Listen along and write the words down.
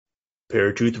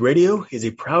Paratruth Radio is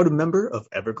a proud member of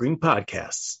Evergreen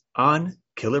Podcasts on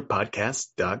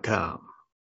KillerPodcast.com.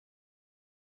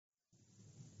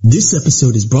 This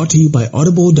episode is brought to you by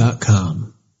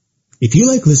Audible.com. If you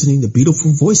like listening to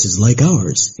beautiful voices like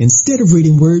ours instead of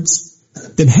reading words,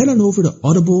 then head on over to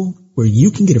Audible, where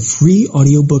you can get a free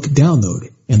audiobook download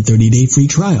and 30-day free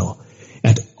trial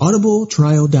at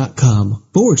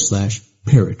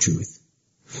audibletrial.com/Paratruth,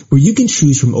 where you can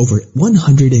choose from over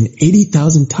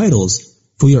 180,000 titles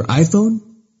for your iPhone,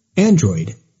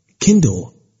 Android,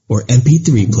 Kindle, or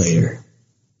MP3 player.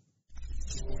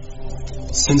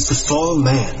 Since the fall of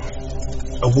man,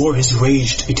 a war has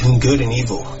raged between good and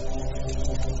evil.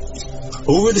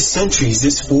 Over the centuries,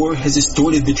 this war has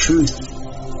distorted the truth.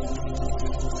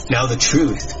 Now the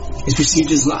truth is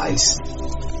perceived as lies,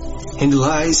 and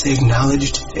lies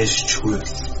acknowledged as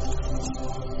truth.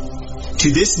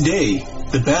 To this day,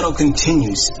 the battle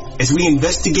continues as we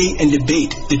investigate and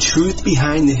debate the truth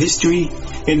behind the history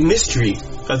and mystery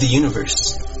of the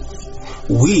universe.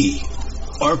 We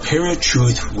are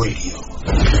Paratruth Radio.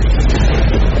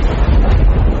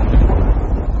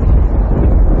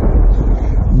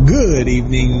 Good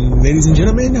evening, ladies and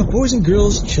gentlemen, boys and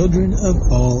girls, children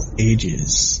of all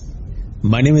ages.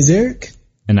 My name is Eric.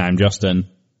 And I'm Justin.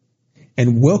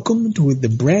 And welcome to the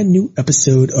brand new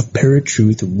episode of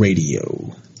Paratruth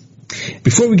Radio.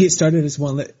 Before we get started, I just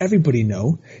want to let everybody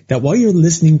know that while you're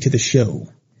listening to the show,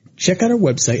 check out our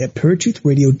website at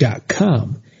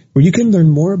paratruthradio.com, where you can learn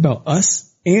more about us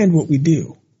and what we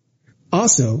do.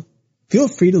 Also, feel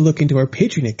free to look into our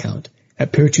Patreon account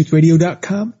at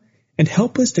paratruthradio.com and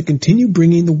help us to continue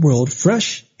bringing the world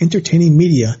fresh, entertaining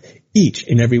media each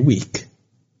and every week.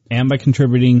 And by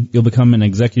contributing, you'll become an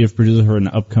executive producer for an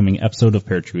upcoming episode of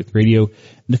Paratruth Radio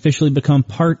and officially become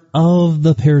part of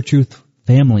the Paratruth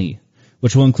family,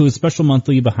 which will include special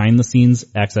monthly behind-the-scenes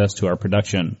access to our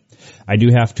production. I do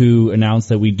have to announce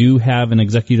that we do have an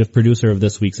executive producer of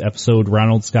this week's episode,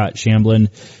 Ronald Scott Shamblin.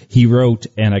 He wrote,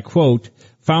 and I quote,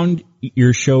 "Found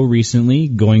your show recently,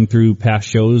 going through past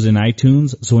shows in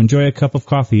iTunes, so enjoy a cup of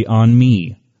coffee on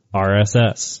me,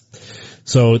 RSS."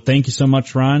 So thank you so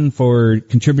much, Ron, for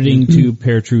contributing to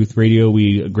Paratruth Radio.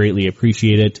 We greatly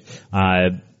appreciate it.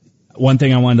 One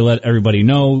thing I wanted to let everybody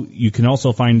know, you can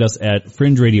also find us at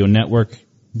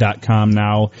fringeradionetwork.com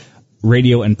now,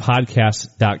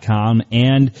 radioandpodcast.com,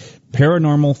 and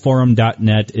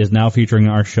paranormalforum.net is now featuring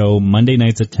our show Monday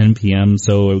nights at 10 p.m.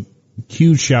 So a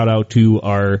huge shout out to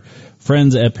our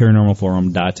friends at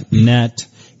paranormalforum.net.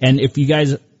 And if you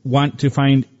guys want to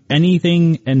find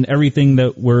anything and everything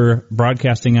that we're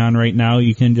broadcasting on right now,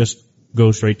 you can just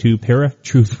go straight to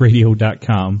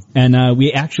paratruthradio.com. And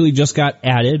we actually just got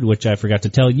added, which I forgot to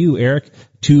tell you, Eric,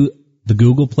 to the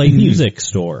Google Play Music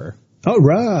Store. All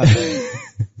right.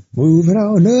 Moving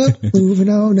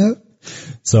on up.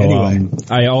 So anyway.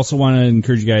 I also want to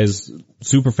encourage you guys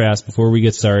super fast before we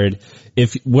get started.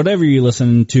 If whatever you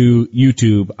listen to,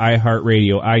 YouTube,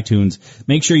 iHeartRadio, iTunes,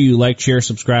 make sure you like, share,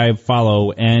 subscribe,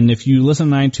 follow. And if you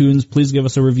listen on iTunes, please give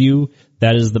us a review.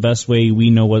 That is the best way we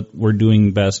know what we're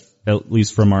doing best, at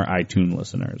least from our iTunes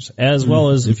listeners, as well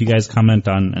as if you guys comment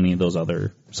on any of those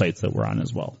other sites that we're on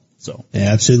as well. So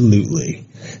absolutely.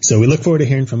 So we look forward to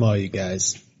hearing from all you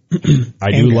guys.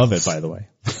 I do love it, by the way.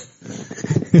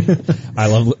 I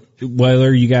love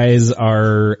whether you guys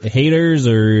are haters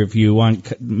or if you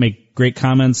want make great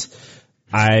comments.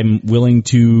 I'm willing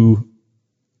to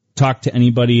talk to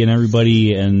anybody and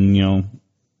everybody, and you know,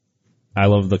 I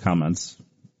love the comments.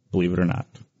 Believe it or not,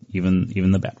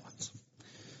 even the bad ones.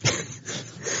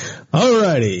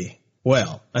 Alrighty.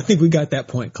 Well, I think we got that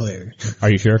point clear. Are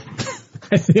you sure?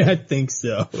 Yeah, I think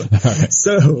so. Right.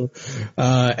 So,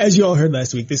 as you all heard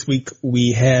last week, this week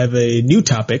we have a new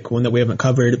topic, one that we haven't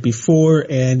covered before,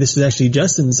 and this is actually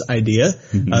Justin's idea,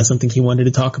 something he wanted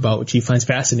to talk about, which he finds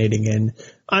fascinating. And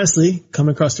honestly,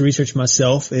 coming across the research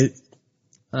myself,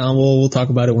 we'll talk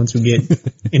about it once we get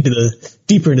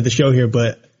deeper into the show here,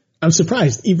 but I'm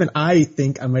surprised. Even I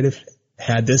think I might have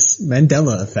had this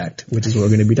Mandela effect, which is what we're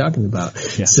going to be talking about.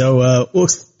 Yeah. So we'll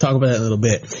talk about that in a little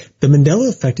bit. The Mandela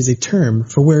effect is a term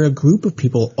for where a group of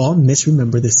people all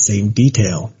misremember the same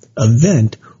detail,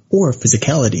 event, or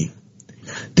physicality.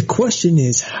 The question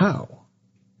is how?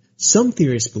 Some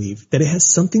theorists believe that it has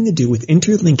something to do with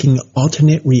interlinking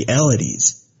alternate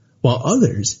realities, while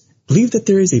others believe that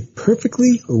there is a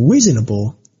perfectly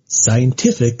reasonable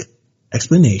scientific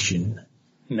explanation.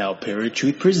 Now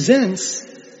Paratruth presents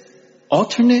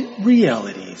Alternate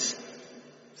Realities.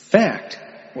 Fact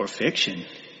or fiction?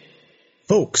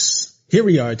 Folks, here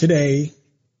we are today,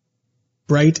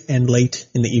 bright and late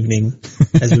in the evening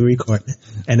as we record,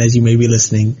 and as you may be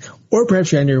listening, or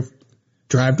perhaps you're on your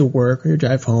drive to work or your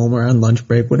drive home or on lunch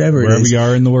break, whatever it is. Wherever you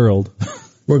are in the world.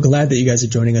 We're glad that you guys are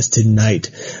joining us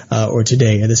tonight, or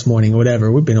today or this morning or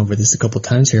whatever. We've been over this a couple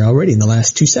times here already in the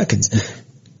last 2 seconds.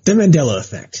 The Mandela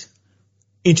effect.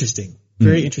 Interesting.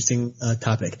 Very interesting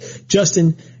topic.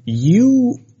 Justin,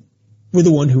 you were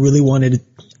the one who really wanted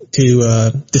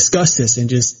to discuss this and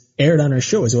just air it on our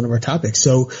show as one of our topics.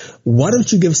 So why don't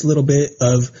you give us a little bit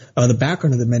of the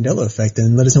background of the Mandela effect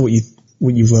and let us know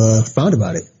what you've found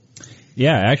about it.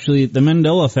 Yeah, actually, the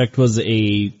Mandela effect was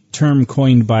a term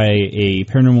coined by a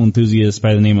paranormal enthusiast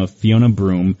by the name of Fiona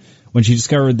Broom when she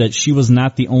discovered that she was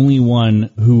not the only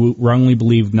one who wrongly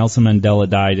believed Nelson Mandela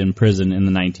died in prison in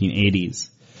the 1980s.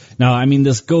 Now, I mean,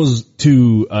 this goes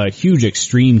to a huge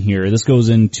extreme here. This goes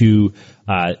into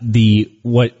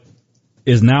what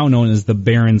is now known as the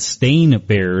Berenstain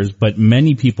Bears, but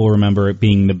many people remember it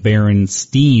being the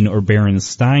Berenstein or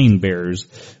Berenstein Bears,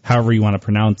 however you want to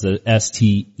pronounce it,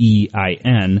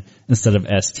 S-T-E-I-N instead of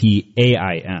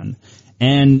S-T-A-I-N.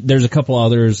 And there's a couple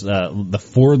others, the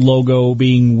Ford logo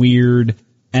being weird.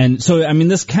 And so, I mean,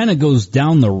 this kind of goes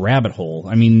down the rabbit hole.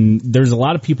 I mean, there's a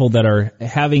lot of people that are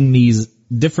having these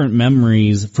different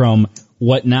memories from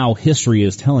what now history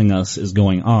is telling us is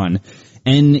going on.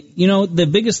 And, you know, the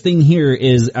biggest thing here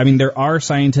is, I mean, there are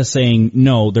scientists saying,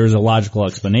 no, there's a logical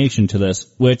explanation to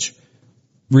this, which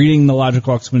reading the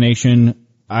logical explanation,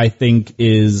 I think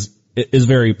is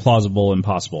very plausible and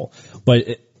possible.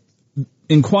 But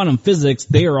in quantum physics,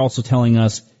 they are also telling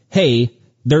us, hey,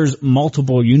 there's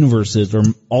multiple universes or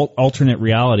alternate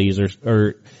realities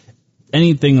or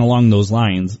anything along those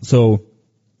lines. So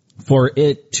for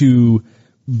it to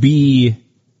be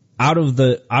out of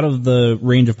the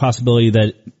range of possibility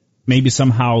that maybe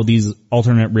somehow these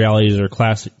alternate realities are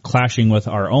clashing with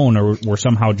our own, or we're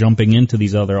somehow jumping into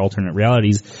these other alternate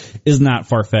realities, is not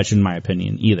far-fetched in my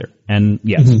opinion either. And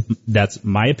yes, that's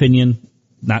my opinion,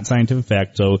 not scientific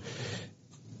fact. So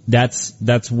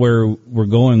that's where we're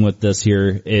going with this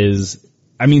here is,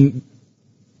 I mean,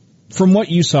 from what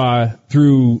you saw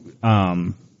through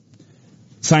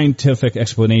scientific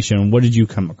explanation, what did you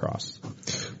come across?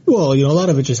 Well, you know, a lot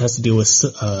of it just has to do with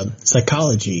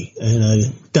psychology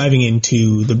and diving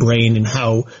into the brain and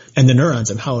the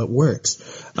neurons and how it works.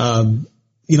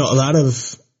 You know, a lot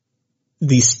of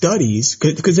these studies,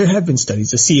 because there have been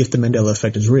studies to see if the Mandela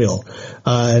effect is real,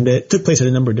 and it took place at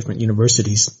a number of different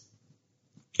universities.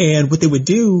 And what they would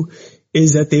do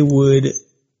is that they would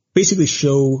basically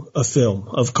show a film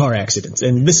of car accidents.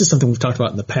 And this is something we've talked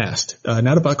about in the past,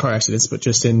 not about car accidents, but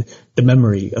just in the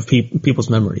memory of people's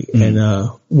memory and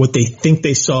what they think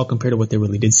they saw compared to what they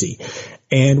really did see.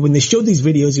 And when they showed these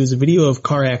videos, it was a video of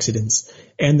car accidents.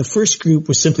 And the first group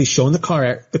was simply showing the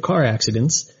car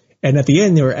accidents. And at the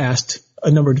end, they were asked a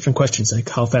number of different questions, like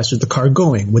how fast was the car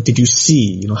going? What did you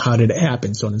see? You know, how did it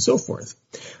happen? So on and so forth.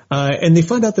 And they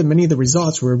found out that many of the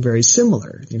results were very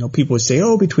similar. You know, people would say,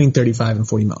 between 35 and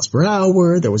 40 miles per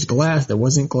hour. There was glass. There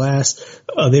wasn't glass.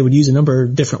 They would use a number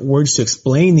of different words to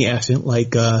explain the accident,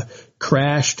 like,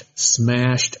 crashed,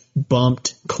 smashed,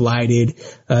 bumped, collided.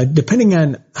 Depending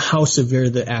on how severe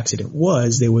the accident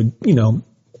was, they would, you know,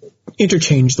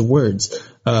 interchange the words,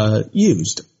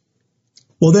 used.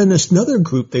 Well, then there's another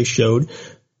group they showed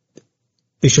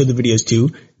the videos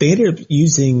to. They ended up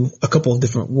using a couple of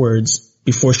different words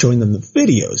before showing them the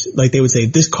videos. Like they would say,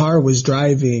 this car was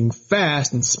driving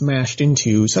fast and smashed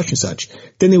into such and such.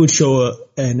 Then they would show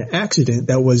an accident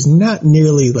that was not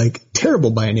nearly like terrible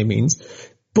by any means,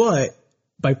 but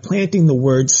by planting the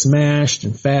words smashed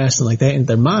and fast and like that in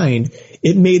their mind,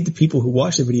 it made the people who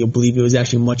watched the video believe it was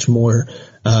actually much more,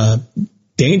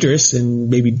 dangerous and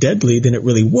maybe deadly than it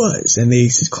really was. And they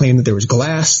claimed that there was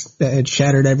glass that had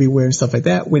shattered everywhere and stuff like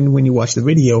that. When you watch the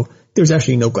video, there was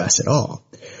actually no glass at all.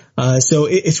 So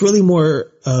it's really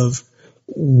more of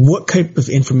what type of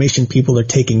information people are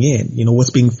taking in, you know, what's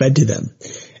being fed to them.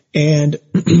 And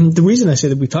the reason I say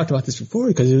that we talked about this before,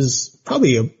 because it was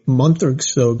probably a month or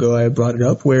so ago I brought it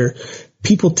up, where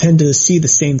people tend to see the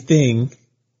same thing,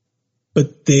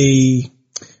 but they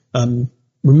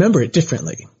remember it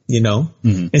differently. You know,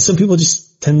 and some people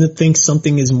just tend to think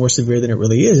something is more severe than it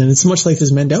really is. And it's much like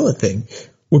this Mandela thing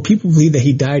where people believe that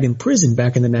he died in prison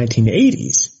back in the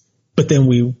 1980s. But then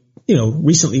we, you know,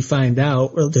 recently find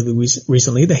out relatively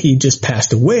recently that he just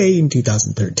passed away in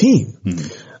 2013.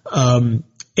 And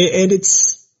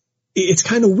it's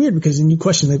kind of weird because then you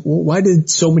question like, well, why did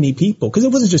so many people, because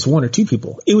it wasn't just one or two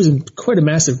people. It was quite a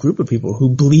massive group of people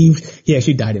who believed he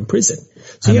actually died in prison.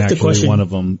 So I'm you have to question one of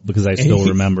them because I still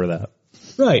remember that.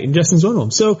 Right, and Justin's one of them.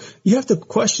 So you have to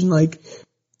question, like,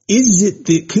 is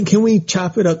it can we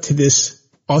chop it up to this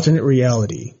alternate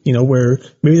reality, where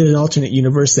maybe there's an alternate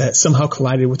universe that somehow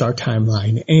collided with our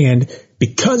timeline. And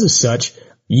because of such,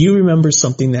 you remember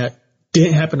something that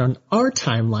didn't happen on our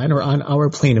timeline or on our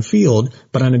plane of field,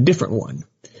 but on a different one.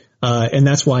 And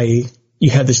that's why you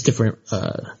have this different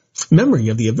memory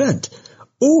of the event.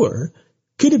 Or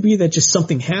could it be that just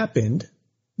something happened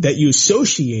that you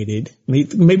associated?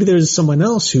 Maybe there's someone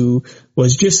else who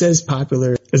was just as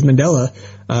popular as Mandela,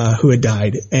 who had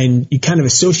died, and you kind of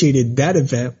associated that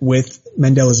event with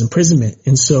Mandela's imprisonment.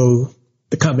 And so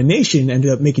the combination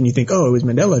ended up making you think, oh, it was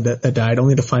Mandela that died,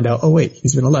 only to find out, oh wait,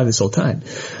 he's been alive this whole time.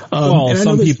 Well,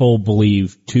 some people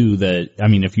believe too that,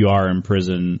 if you are in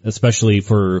prison, especially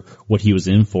for what he was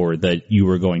in for, that you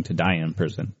were going to die in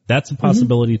prison. That's a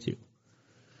possibility too.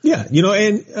 Yeah,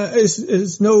 and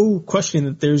there's no question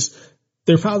that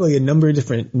there are probably a number of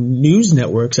different news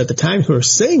networks at the time who are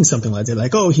saying something like that,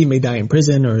 like, oh, he may die in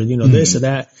prison, or, this or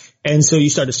that. And so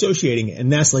you start associating it,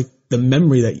 and that's like the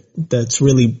memory that's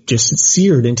really just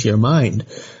seared into your mind.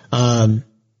 And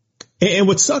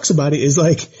what sucks about it is,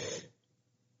 like,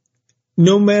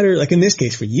 no matter, like in this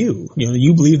case for you,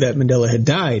 you believe that Mandela had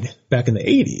died back in the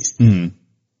 80s, and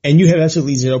you have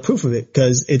absolutely zero proof of it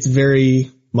because it's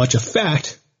very much a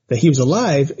fact that he was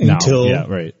alive until, yeah,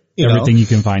 right. Everything you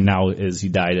can find now is he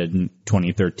died in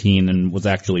 2013 and was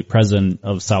actually president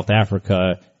of South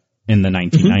Africa in the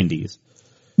 1990s.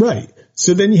 Right.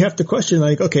 So then you have to question,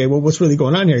 like, okay, well, what's really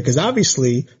going on here? Because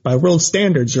obviously, by world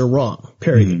standards, you're wrong,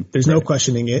 period. There's no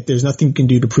questioning it. There's nothing you can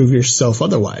do to prove yourself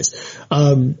otherwise.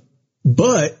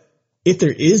 But if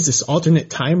there is this alternate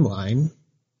timeline.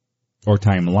 Or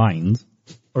timelines,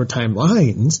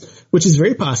 which is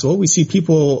very possible. We see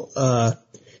people,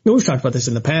 we've talked about this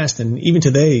in the past, and even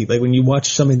today, like when you watch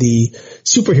some of the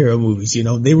superhero movies,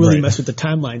 they really mess with the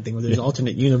timeline thing where there's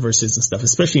alternate universes and stuff,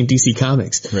 especially in DC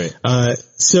Comics. Right.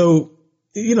 So,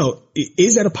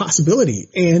 is that a possibility?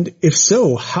 And if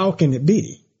so, how can it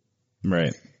be?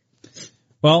 Right.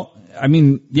 Well,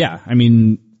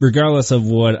 regardless of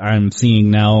what I'm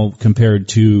seeing now compared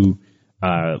to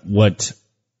what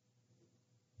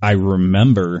I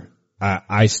remember,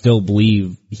 I still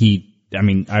believe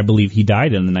I believe he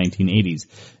died in the 1980s.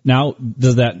 Now,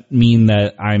 does that mean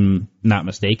that I'm not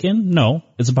mistaken? No.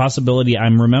 It's a possibility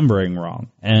I'm remembering wrong.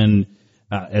 And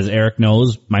as Eric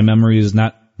knows, my memory is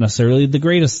not necessarily the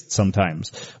greatest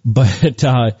sometimes. But, it's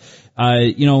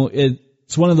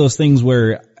one of those things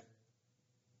where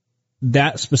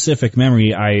that specific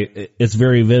memory, it's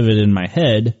very vivid in my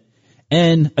head.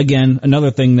 And again,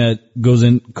 another thing that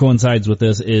coincides with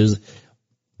this is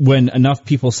when enough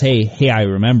people say, hey, I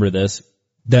remember this,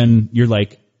 then you're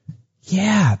like,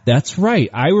 yeah, that's right.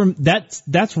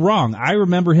 That's wrong. I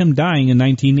remember him dying in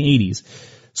 1980s.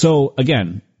 So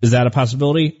again, is that a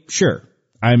possibility? Sure.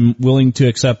 I'm willing to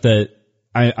accept that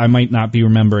I might not be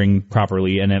remembering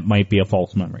properly and it might be a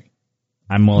false memory.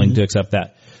 I'm willing to accept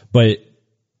that. But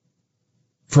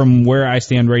from where I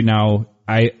stand right now,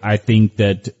 I think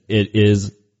that it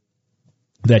is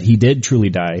that he did truly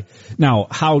die. Now,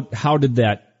 how did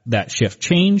that shift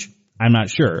change? I'm not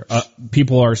sure.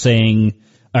 People are saying,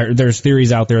 there's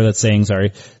theories out there that's saying,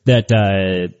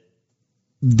 that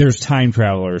there's time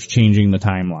travelers changing the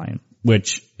timeline,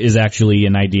 which is actually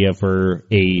an idea for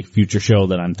a future show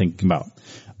that I'm thinking about.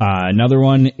 Another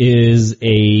one is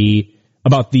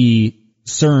about the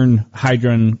CERN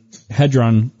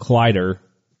Hadron Collider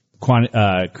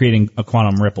creating a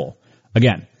quantum ripple.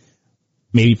 Again,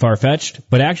 maybe far-fetched,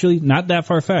 but actually not that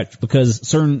far-fetched because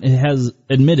CERN has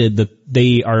admitted that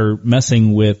they are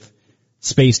messing with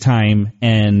space-time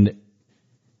and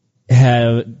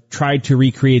have tried to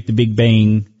recreate the Big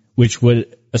Bang, which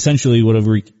would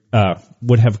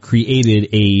have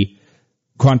created a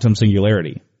quantum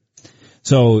singularity.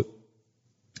 So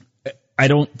I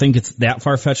don't think it's that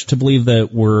far-fetched to believe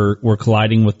that we're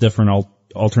colliding with different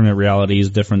alternate realities,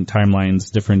 different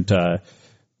timelines, different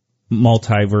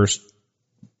multiverse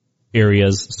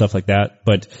areas, stuff like that.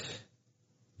 But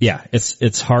yeah,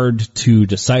 it's hard to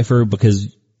decipher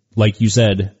because, like you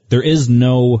said, there is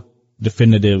no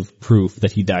definitive proof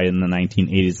that he died in the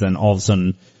 1980s. Then all of a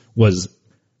sudden was,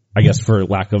 I guess for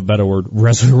lack of a better word,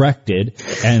 resurrected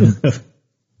and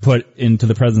put into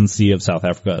the presidency of South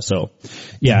Africa. So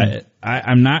yeah,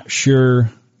 I'm not sure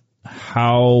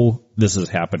how this is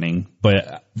happening,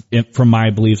 but from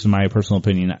my beliefs and my personal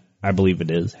opinion, I believe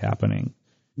it is happening.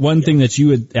 One thing that you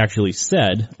had actually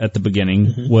said at the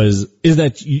beginning is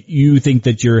that you think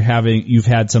that you've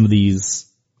had some of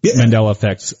these Mandela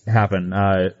effects happen.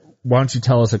 Why don't you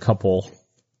tell us a couple?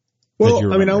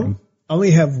 Well, I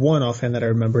only have one offhand that I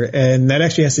remember, and that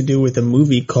actually has to do with a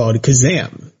movie called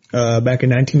Kazam. back in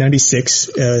 1996,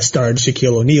 starred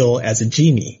Shaquille O'Neal as a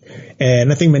genie.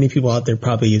 And I think many people out there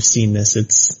probably have seen this.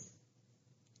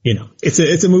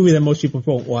 It's a movie that most people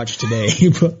won't watch today,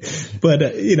 but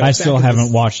I still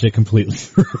haven't watched it completely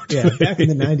through. Yeah, back in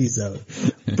the 90s though.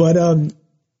 But,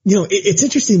 it's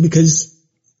interesting because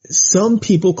some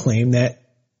people claim that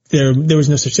there was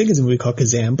no such thing as a movie called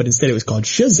Kazam, but instead it was called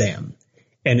Shazam,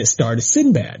 and it starred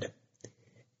Sinbad.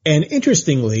 And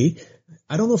interestingly,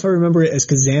 I don't know if I remember it as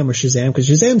Kazam or Shazam, because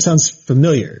Shazam sounds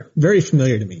familiar, very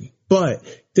familiar to me. But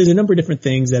there's a number of different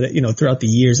things that, throughout the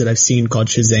years that I've seen called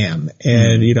Shazam.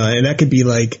 And, and that could be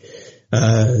like,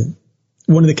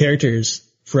 one of the characters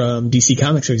from DC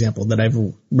Comics, for example, that I've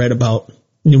read about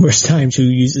numerous times who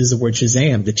uses the word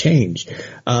Shazam to change.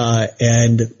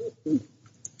 And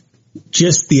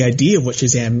just the idea of what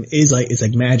Shazam is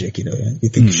like magic, you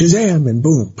think Shazam and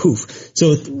boom, poof.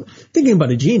 So thinking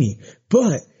about a genie,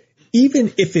 but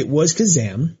even if it was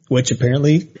Kazam, which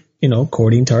apparently,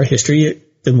 according to our history,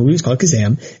 the movie was called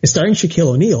Kazam, and starring Shaquille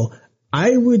O'Neal,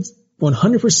 I would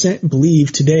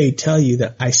 100% tell you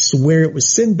that I swear it was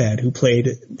Sinbad who played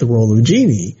the role of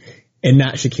Genie and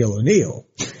not Shaquille O'Neal.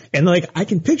 And I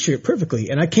can picture it perfectly,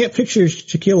 and I can't picture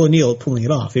Shaquille O'Neal pulling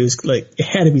it off. It was it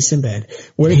had to be Sinbad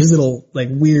wearing his little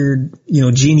weird,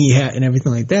 genie hat and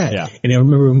everything like that. Yeah. And I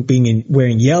remember him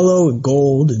wearing yellow and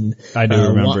gold, and I do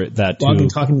remember that too. Walking,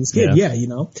 talking to this kid. Yeah,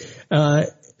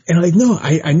 and I'm no,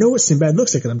 I know what Sinbad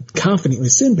looks like, and I'm confident it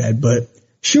was Sinbad, but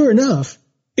sure enough,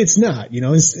 it's not,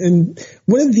 and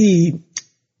one of the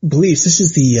beliefs, this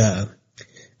is the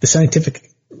scientific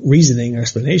reasoning or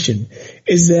explanation,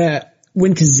 is that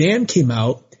when Kazam came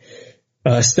out,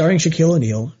 starring Shaquille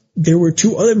O'Neal, there were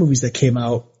two other movies that came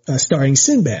out, starring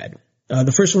Sinbad.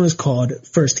 The first one was called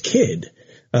First Kid,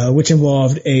 which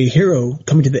involved a hero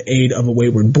coming to the aid of a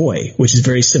wayward boy, which is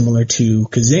very similar to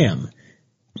Kazam.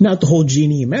 Not the whole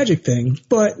genie and magic thing,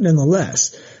 but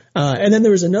nonetheless. And then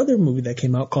there was another movie that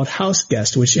came out called House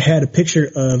Guest, which had a picture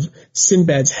of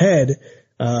Sinbad's head,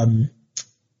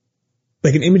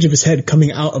 like an image of his head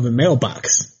coming out of a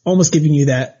mailbox, almost giving you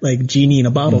that genie in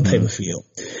a bottle type of feel.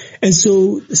 And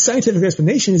so the scientific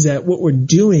explanation is that what we're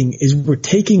doing is we're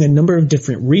taking a number of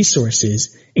different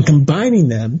resources and combining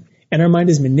them, and our mind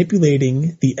is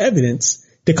manipulating the evidence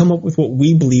to come up with what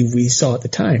we believe we saw at the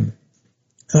time.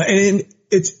 And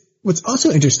what's also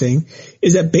interesting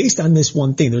is that based on this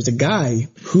one thing, there's a guy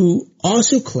who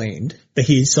also claimed that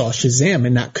he saw Shazam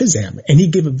and not Kazam. And he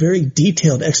gave a very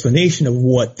detailed explanation of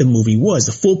what the movie was,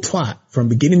 the full plot from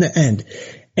beginning to end.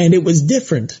 And it was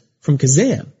different from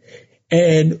Kazam.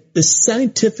 And the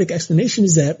scientific explanation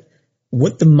is that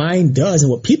what the mind does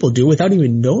and what people do without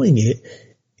even knowing it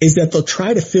is that they'll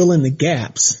try to fill in the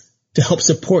gaps to help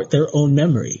support their own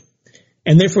memory.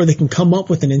 And therefore they can come up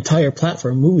with an entire plot for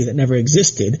a movie that never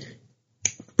existed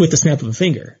with the snap of a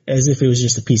finger, as if it was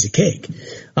just a piece of cake.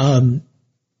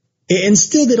 And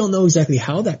still they don't know exactly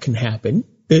how that can happen.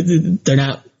 They're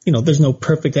not, there's no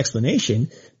perfect explanation,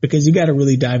 because you got to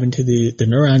really dive into the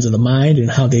neurons of the mind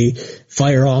and how they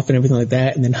fire off and everything like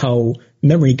that, and then how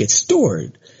memory gets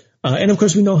stored. And of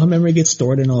course we know how memory gets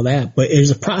stored and all that, but there's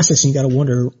a process, and you got to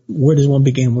wonder, where does one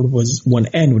begin, where does one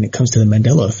end when it comes to the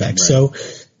Mandela effect? Right. So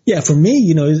yeah, for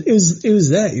me, it was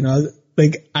that,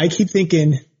 I keep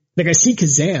thinking, I see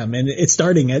Kazam, and it's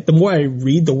starting the more I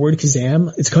read the word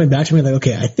Kazam, it's coming back to me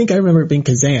okay, I think I remember it being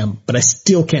Kazam, but I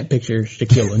still can't picture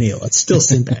Shaquille O'Neal. It's still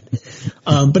Sinbad.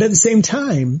 But at the same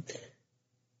time,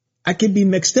 I could be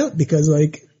mixed up because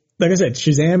like I said,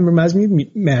 Shazam reminds me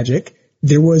of magic.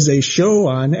 There was a show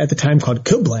on at the time called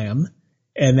Kablam,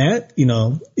 and that,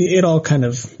 it all kind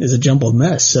of is a jumbled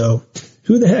mess. So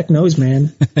who the heck knows,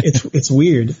 man? It's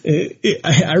weird.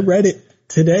 I read it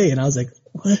today and I was like,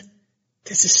 what?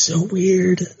 This is so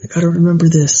weird. I gotta remember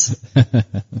this.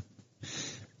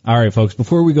 All right, folks,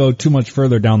 before we go too much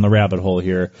further down the rabbit hole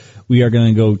here, we are going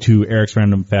to go to Eric's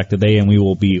Random Fact today, and we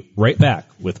will be right back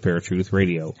with Paratruth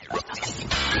Radio.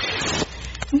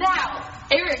 Now,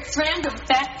 Eric's Random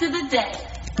Fact of the Day.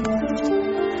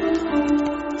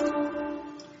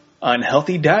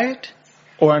 Unhealthy diet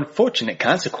or unfortunate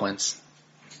consequence?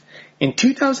 In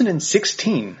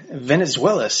 2016,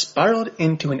 Venezuela spiraled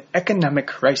into an economic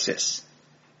crisis.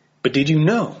 But did you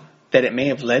know that it may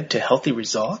have led to healthy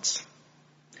results?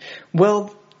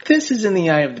 Well, this is in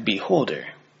the eye of the beholder.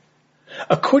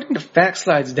 According to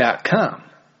FactSlides.com,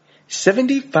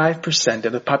 75%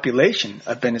 of the population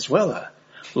of Venezuela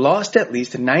lost at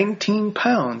least 19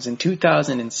 pounds in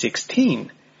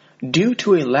 2016 due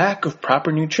to a lack of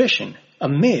proper nutrition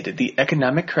amid the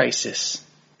economic crisis.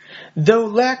 Though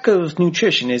lack of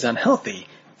nutrition is unhealthy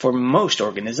for most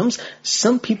organisms,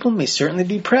 some people may certainly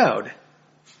be proud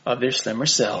of their slimmer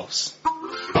selves.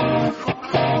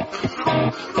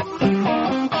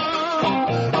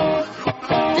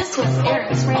 This was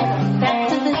Eric's random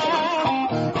fact of the day.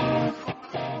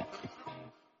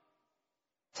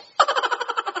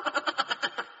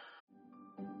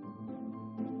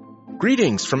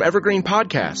 Greetings from Evergreen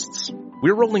Podcasts.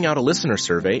 We're rolling out a listener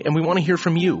survey and we want to hear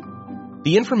from you.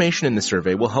 The information in the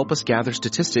survey will help us gather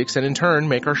statistics and in turn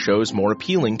make our shows more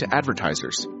appealing to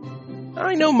advertisers.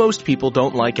 I know most people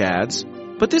don't like ads,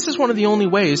 but this is one of the only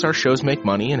ways our shows make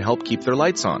money and help keep their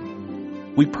lights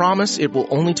on. We promise it will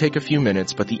only take a few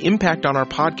minutes, but the impact on our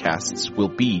podcasts will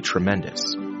be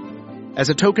tremendous. As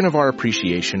a token of our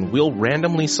appreciation, we'll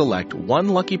randomly select one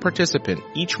lucky participant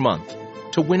each month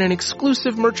to win an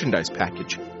exclusive merchandise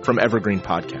package from Evergreen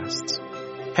Podcasts.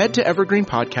 Head to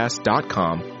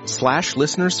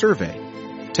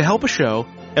evergreenpodcast.com/listenersurvey to help a show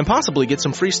and possibly get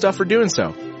some free stuff for doing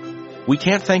so. We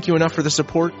can't thank you enough for the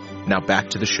support. Now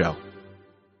back to the show.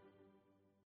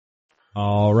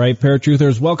 All right,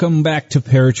 Paratruthers, welcome back to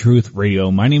Paratruth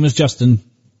Radio. My name is Justin.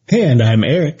 And I'm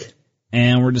Eric.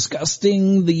 And we're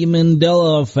discussing the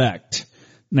Mandela effect.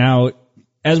 Now,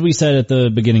 as we said at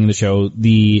the beginning of the show,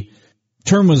 the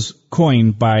term was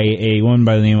coined by a woman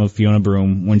by the name of Fiona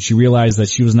Broome when she realized that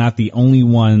she was not the only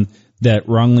one that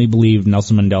wrongly believed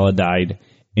Nelson Mandela died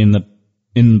in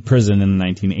prison in the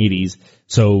 1980s.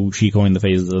 So she coined the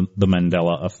phrase the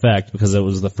Mandela effect because it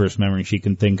was the first memory she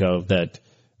can think of that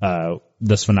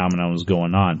this phenomenon was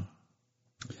going on.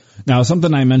 Now,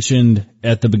 something I mentioned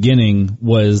at the beginning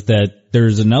was that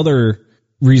there's another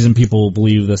reason people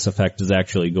believe this effect is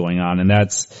actually going on, and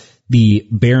that's the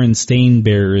Berenstain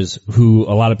Bears, who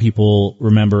a lot of people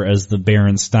remember as the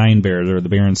Berenstain Bears or the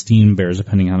Berenstein Bears,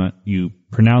 depending on how you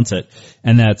pronounce it.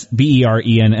 And that's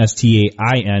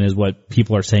Berenstein is what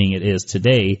people are saying it is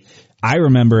today. I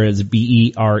remember it as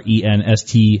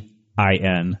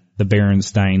Berenstein, the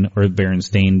Berenstein or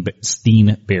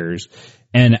Berenstain Bears.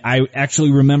 And I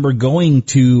actually remember going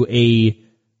to a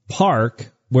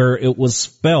park where it was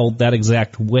spelled that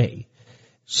exact way.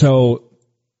 So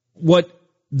what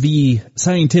the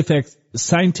scientific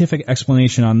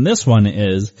explanation on this one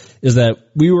is that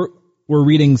we're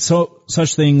reading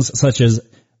such things such as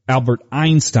Albert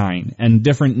Einstein and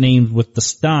different names with the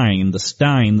Stein,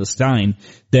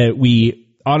 that we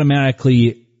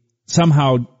automatically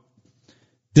somehow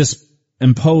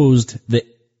imposed the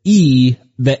A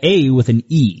with an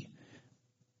E.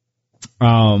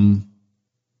 I'm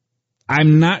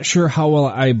not sure how well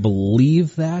I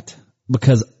believe that,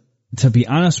 because to be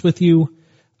honest with you,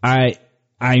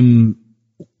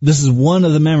 this is one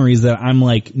of the memories that I'm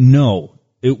like, no,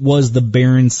 it was the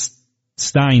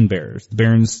Berenstain Bears, the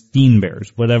Berenstein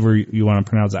Bears, whatever you want to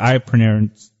pronounce it. I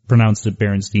pronounced it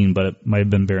Berenstein, but it might have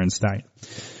been Berenstein.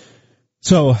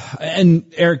 So,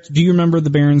 and Eric, do you remember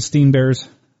the Berenstein Bears?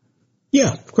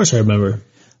 Yeah, of course I remember.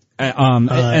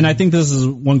 And I think this is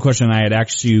one question I had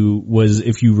asked you was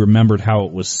if you remembered how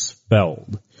it was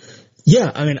spelled. Yeah,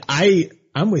 I mean,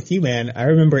 I'm with you, man. I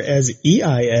remember it as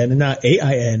EIN and not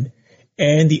AIN.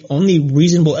 And the only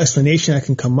reasonable explanation I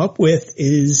can come up with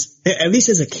is, at least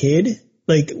as a kid,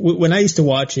 like when I used to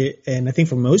watch it, and I think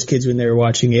for most kids when they were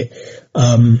watching it,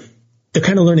 they're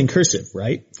kind of learning cursive,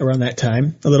 right? Around that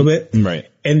time, a little bit. Right.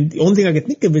 And the only thing I could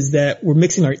think of is that we're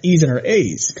mixing our E's and our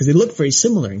A's because they look very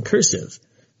similar in cursive,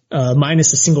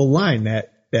 minus a single line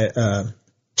that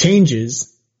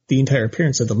changes the entire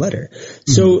appearance of the letter.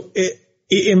 Mm-hmm. So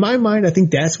in my mind, I think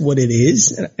that's what it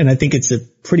is, and I think it's a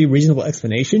pretty reasonable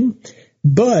explanation.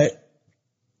 But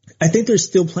I think there's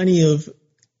still plenty of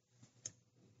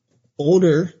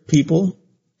older people,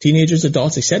 teenagers,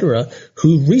 adults, etc.,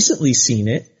 who recently seen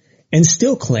it and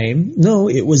still claim, no,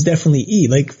 it was definitely E.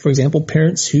 Like, for example,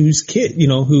 parents whose kid,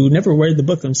 who never read the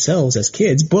book themselves as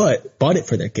kids, but bought it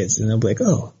for their kids, and they'll be like,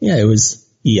 oh, yeah, it was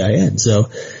EIN. So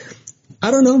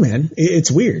I don't know, man. It's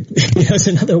weird. It's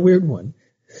another weird one.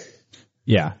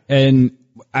 Yeah, and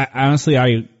honestly,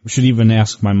 I should even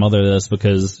ask my mother this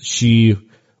because she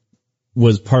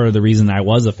was part of the reason I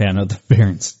was a fan of the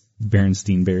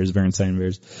Berenstein Bears.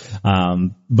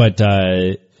 But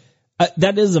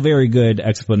that is a very good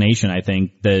explanation. I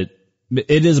think that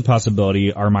it is a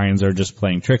possibility our minds are just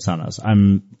playing tricks on us.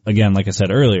 Again, like I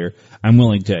said earlier, I'm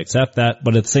willing to accept that,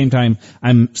 but at the same time,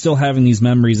 I'm still having these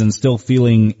memories and still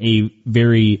feeling a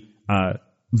very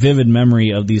vivid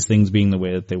memory of these things being the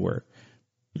way that they were.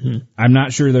 Mm-hmm. I'm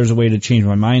not sure there's a way to change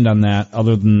my mind on that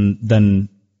other than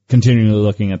continually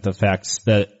looking at the facts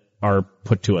that are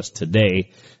put to us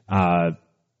today.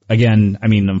 Again, I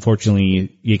mean,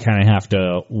 unfortunately, you kind of have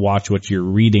to watch what you're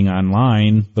reading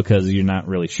online because you're not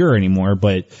really sure anymore.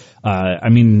 But, I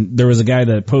mean, there was a guy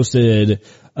that posted,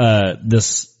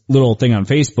 this little thing on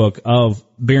Facebook of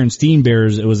Berenstein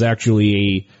Bears. It was actually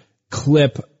a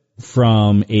clip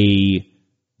from a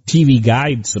TV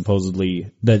guide,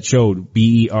 supposedly, that showed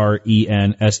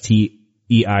Berenstein,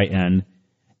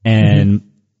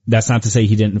 and that's not to say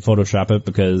he didn't Photoshop it,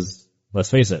 because let's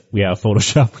face it, we have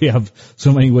Photoshop, we have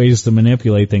so many ways to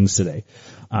manipulate things today.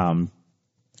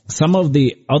 Some of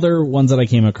the other ones that I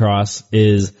came across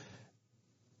is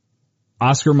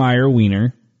Oscar Mayer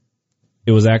Wiener.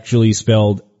 It was actually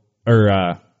spelled,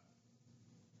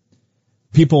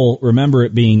 people remember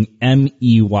it being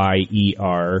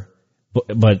M-E-Y-E-R,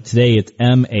 but today it's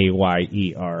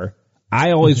M-A-Y-E-R.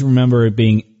 I always remember it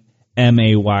being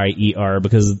M-A-Y-E-R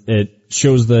because it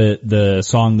shows the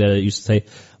song that it used to say,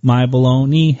 my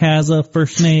baloney has a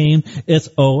first name, it's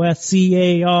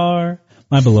O-S-C-A-R.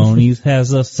 My baloney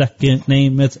has a second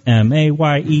name, it's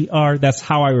M-A-Y-E-R. That's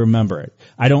how I remember it.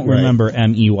 I don't remember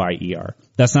M-E-Y-E-R.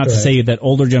 That's not to say that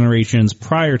older generations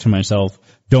prior to myself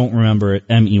don't remember it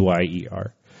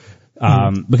M-E-Y-E-R.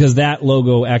 Because that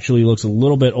logo actually looks a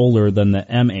little bit older than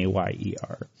the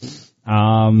M-A-Y-E-R.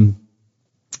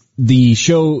 The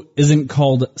show isn't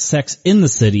called Sex in the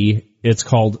City, it's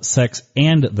called Sex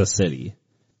and the City.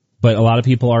 But a lot of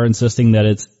people are insisting that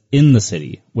it's in the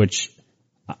city, which,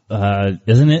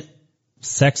 isn't it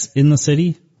Sex in the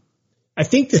City? I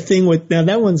think the thing with, now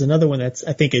that one's another one that's,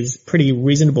 I think is pretty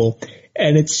reasonable,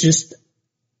 and it's just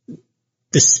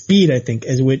the speed, I think,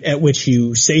 at which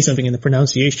you say something in the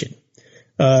pronunciation.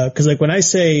 Cause like when I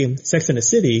say Sex in the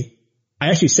City, I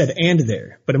actually said and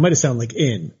there, but it might have sounded like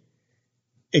in.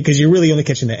 Because you're really only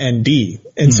catching the ND.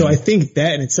 And so I think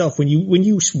that in itself, when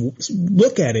you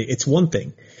look at it, it's one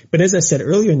thing. But as I said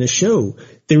earlier in the show,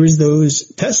 there is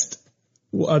those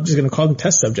I'm just going to call them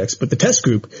test subjects, but the test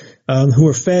group, who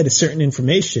are fed a certain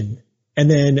information.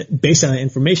 And then based on that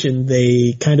information,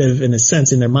 they kind of, in a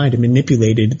sense, in their mind, have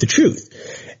manipulated the truth.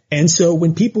 And so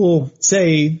when people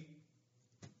say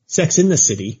Sex in the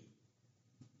City,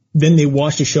 then they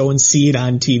watch the show and see it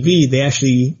on TV, they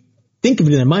actually think of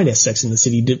it in their mind as Sex in the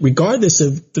City, regardless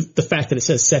of the fact that it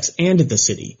says Sex and the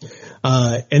City.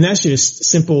 And that's just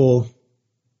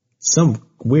some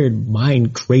weird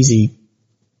mind crazy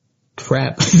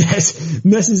crap that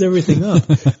messes everything up.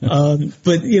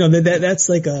 But you know, that's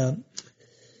like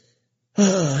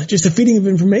just a feeding of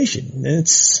information.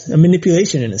 It's a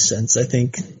manipulation in a sense, I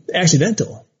think,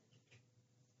 accidental.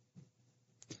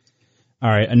 All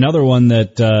right. Another one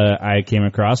that I came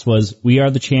across was We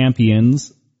Are the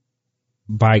Champions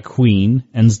by Queen,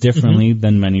 ends differently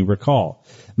than many recall.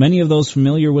 Many of those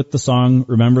familiar with the song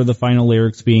remember the final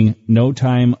lyrics being no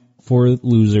time for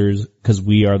losers because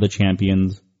we are the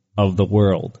champions of the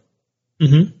world.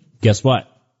 Guess what?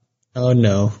 Oh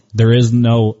no. There is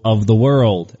no of the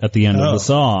world at the end of the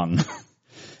song.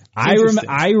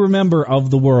 I remember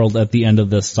of the world at the end of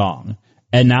this song.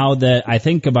 And now that I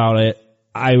think about it,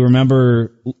 I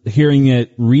remember hearing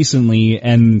it recently,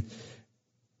 and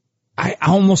I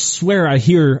almost swear I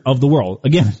hear of the world.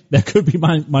 Again, that could be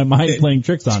my mind playing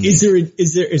tricks on me. Is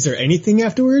there anything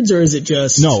afterwards, or is it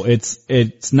just? No,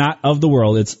 it's not of the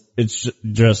world. It's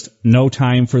just no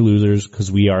time for losers because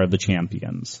we are the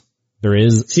champions. There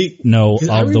is no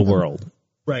of the world.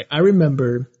 Right. I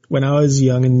remember when I was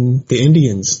young and the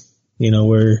Indians,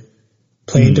 were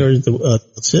playing towards the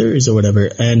series or whatever,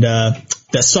 and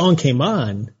that song came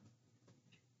on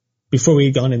before we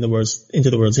had gone into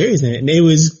the World Series, and it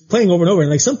was playing over and over. And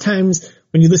like sometimes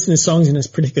when you listen to songs in this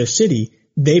particular city,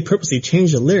 they purposely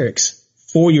change the lyrics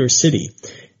for your city.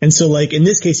 And so like in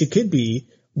this case, it could be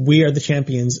We Are the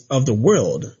Champions of the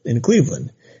World in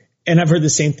Cleveland. And I've heard the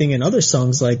same thing in other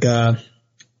songs, like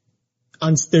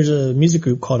there's a music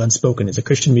group called Unspoken. It's a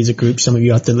Christian music group. Some of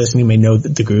you out there listening may know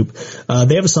the group.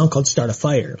 They have a song called Start a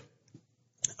Fire.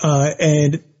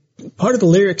 And part of the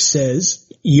lyrics says,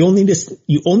 you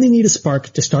only need a spark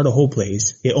to start a whole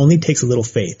blaze. It only takes a little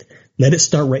faith. Let it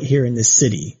start right here in this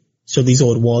city, so these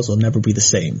old walls will never be the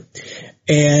same.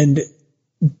 And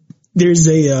there's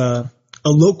a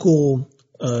local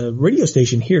radio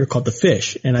station here called The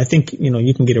Fish, and I think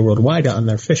you can get it worldwide on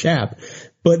their Fish app.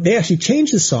 But they actually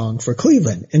changed the song for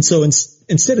Cleveland, and so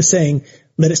instead of saying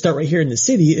 "Let it start right here in the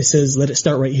city," it says "Let it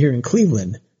start right here in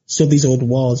Cleveland." So these old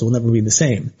walls will never be the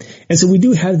same. And so we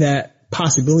do have that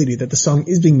possibility that the song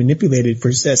is being manipulated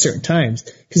at certain times,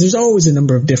 because there's always a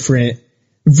number of different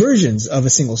versions of a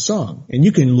single song. And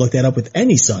you can look that up with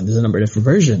any song. There's a number of different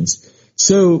versions.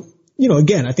 So,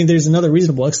 again, I think there's another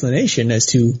reasonable explanation as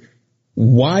to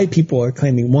why people are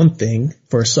claiming one thing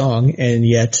for a song and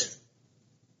yet,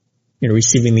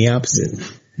 receiving the opposite.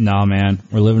 Nah, man,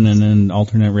 we're living in an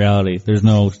alternate reality. There's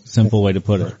no simple way to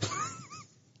put it.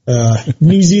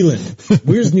 New Zealand.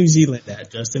 Where's New Zealand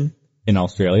at, Justin? In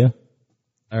Australia?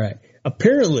 All right.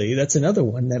 Apparently, that's another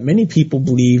one that many people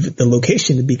believe the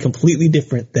location to be completely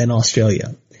different than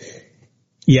Australia.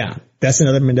 Yeah, that's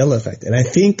another Mandela effect. And I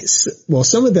think, well,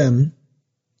 some of them,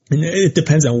 and it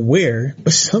depends on where,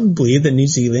 but some believe that New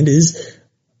Zealand is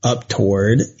up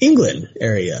toward England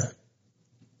area.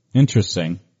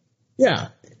 Interesting. Yeah.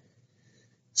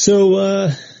 So,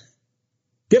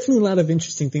 definitely a lot of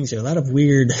interesting things here. A lot of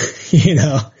weird, you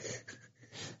know.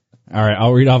 All right,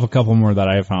 I'll read off a couple more that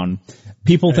I found.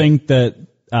 People think that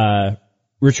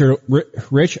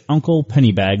Rich Uncle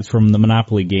Pennybags from the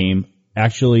Monopoly game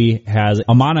actually has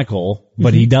a monocle,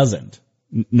 but he doesn't.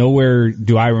 Nowhere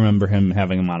do I remember him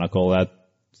having a monocle.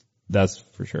 That's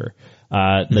for sure.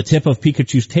 The tip of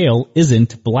Pikachu's tail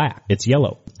isn't black; it's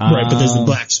yellow. Right, but there's a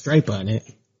black stripe on it.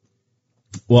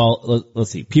 Well,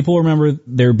 let's see. People remember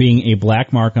there being a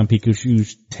black mark on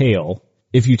Pikachu's tail.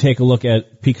 If you take a look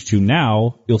at Pikachu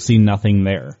now, you'll see nothing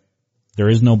there. There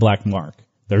is no black mark.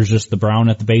 There's just the brown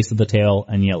at the base of the tail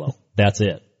and yellow. That's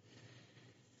it.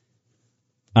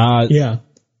 Yeah.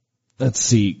 Let's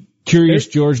see. Curious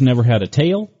George never had a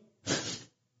tail.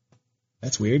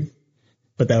 That's weird.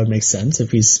 But that would make sense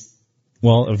if he's...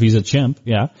 Well, if he's a chimp,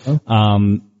 yeah.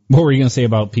 Oh. What were you going to say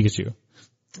about Pikachu?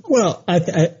 Well,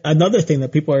 another thing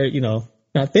that people are, you know,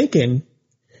 not thinking,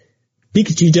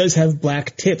 Pikachu does have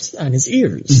black tips on his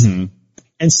ears. Mm-hmm.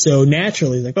 And so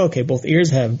naturally, like, okay, both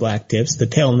ears have black tips. The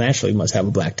tail naturally must have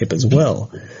a black tip as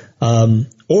well.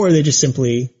 Or they just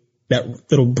simply,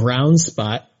 that little brown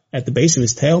spot at the base of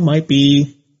his tail might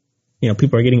be, you know,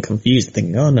 people are getting confused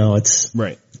thinking, oh no, it's,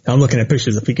 right. I'm looking at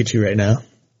pictures of Pikachu right now.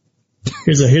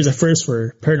 Here's a first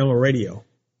for Paranormal Radio.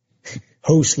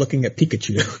 Host looking at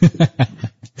Pikachu.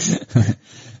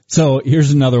 So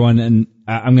here's another one, and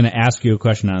I'm going to ask you a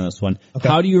question on this one. Okay.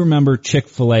 How do you remember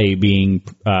Chick-fil-A being,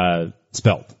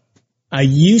 spelled? I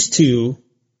used to,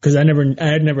 cause I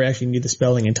had never actually knew the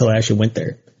spelling until I actually went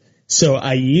there. So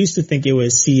I used to think it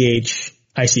was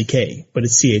C-H-I-C-K, but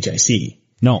it's C-H-I-C.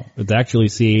 No, it's actually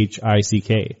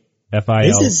C-H-I-C-K.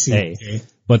 F-I-L-A.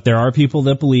 But there are people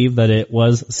that believe that it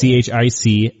was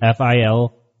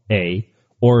C-H-I-C-F-I-L-A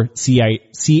or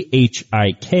C-H-I-K-F-I-L-A.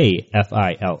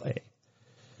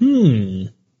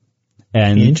 And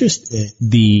interesting.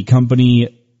 The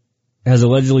company has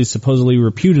allegedly, supposedly,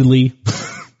 reputedly,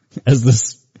 as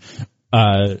this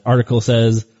article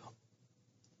says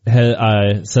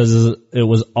it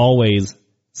was always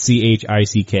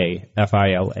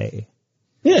C-H-I-C-K-F-I-L-A.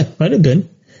 Yeah, might have been.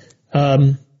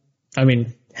 I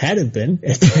mean, had it been.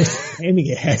 Claiming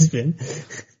it has been.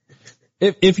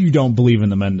 If you don't believe in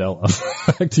the Mandela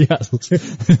effect, yes.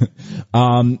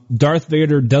 Darth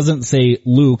Vader doesn't say,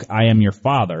 Luke, I am your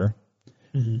father.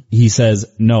 Mm-hmm. He says,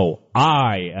 no,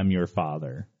 I am your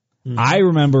father. Mm-hmm. I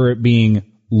remember it being,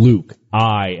 Luke,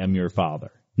 I am your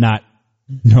father. Not,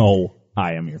 no,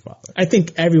 I am your father. I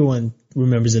think everyone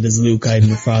remembers it as Luke, I am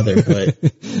your father, but...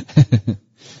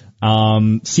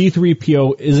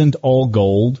 C-3PO isn't all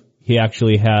gold. He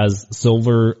actually has a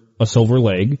silver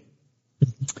leg.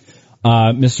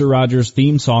 Mr. Rogers'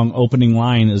 theme song opening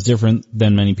line is different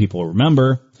than many people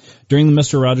remember. During the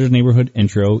Mr. Rogers Neighborhood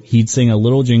intro, he'd sing a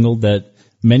little jingle that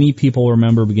many people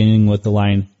remember beginning with the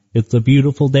line, "It's a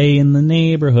beautiful day in the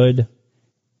neighborhood."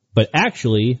 But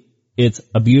actually, it's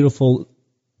a beautiful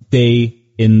day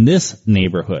in this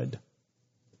neighborhood.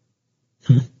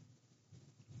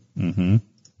 Mm-hmm.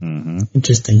 Mm-hmm.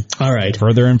 Interesting. All right.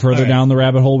 Further and further down the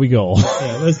rabbit hole we go.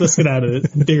 Yeah, let's get out of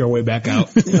it. Dig our way back out.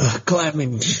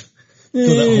 Clapping.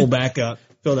 Fill that hole back up.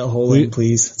 Fill that hole in,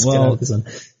 please. Let's get out of this one.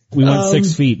 We went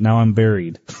 6 feet. Now I'm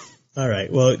buried. All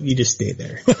right. Well, you just stay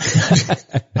there.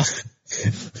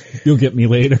 You'll get me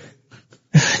later.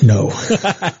 No.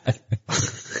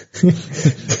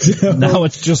 Now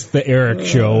it's just the Eric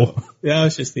show. Now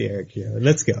it's just the Eric show.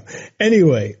 Let's go.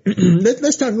 Anyway,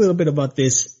 let's talk a little bit about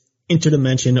this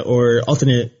interdimension or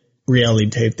alternate reality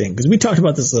type thing, because we talked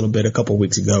about this a little bit a couple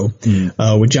weeks ago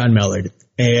with John Mallard,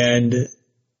 and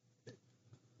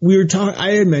we were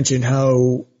I had mentioned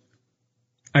how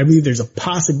I believe there's a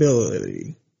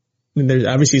possibility, and there's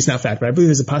obviously it's not fact, but I believe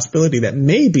there's a possibility that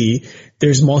maybe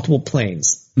there's multiple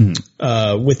planes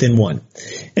within one.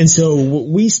 And so what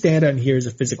we stand on here is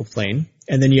a physical plane,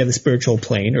 and then you have the spiritual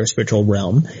plane or spiritual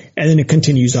realm, and then it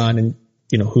continues on, and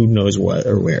you know who knows what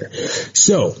or where.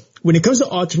 So when it comes to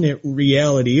alternate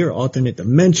reality or alternate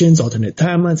dimensions, alternate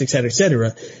timelines, et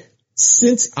cetera,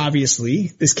 since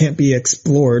obviously this can't be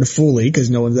explored fully because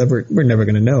we're never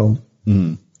going to know,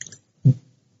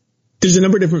 There's a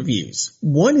number of different views.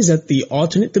 One is that the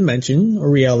alternate dimension or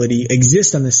reality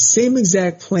exists on the same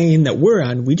exact plane that we're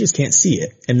on. We just can't see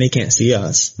it, and they can't see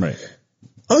us. Right.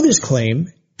 Others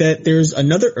claim that there's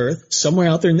another Earth somewhere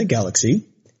out there in the galaxy,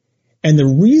 and the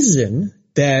reason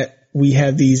that we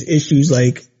have these issues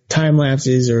like time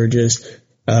lapses or just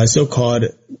so-called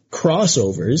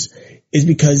crossovers is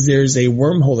because there's a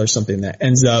wormhole or something that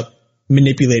ends up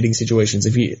manipulating situations.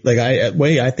 If you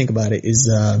way I think about it is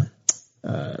the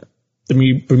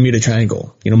Bermuda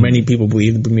Triangle. Many people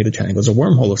believe the Bermuda Triangle is a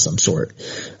wormhole of some sort.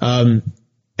 And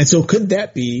so could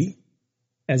that be,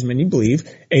 as many believe,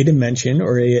 a dimension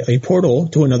or a portal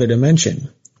to another dimension,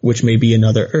 which may be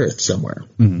another Earth somewhere?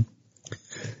 Mm-hmm.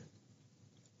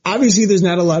 Obviously, there's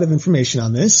not a lot of information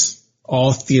on this,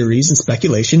 all theories and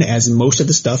speculation, as most of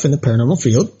the stuff in the paranormal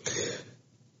field.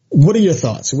 What are your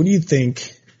thoughts? What do you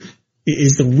think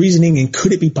is the reasoning, and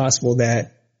could it be possible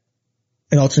that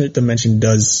an alternate dimension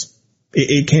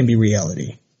it can be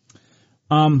reality?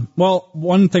 Well,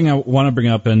 one thing I want to bring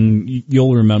up, and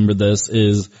you'll remember this,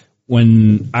 is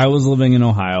when I was living in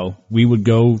Ohio, we would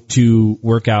go to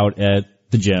work out at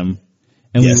the gym,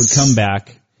 and we would come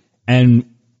back, and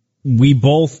we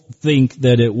both think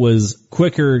that it was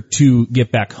quicker to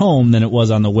get back home than it was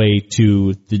on the way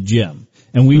to the gym.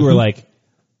 And we were like,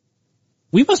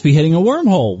 we must be hitting a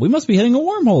wormhole. We must be hitting a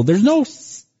wormhole. There's no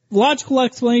logical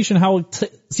explanation how it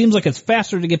seems like it's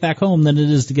faster to get back home than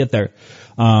it is to get there.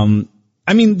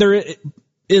 I mean, there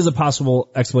is a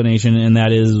possible explanation, and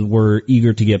that is we're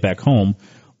eager to get back home.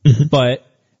 But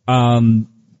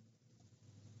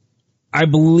I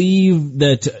believe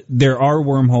that there are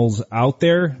wormholes out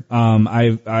there.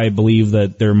 I believe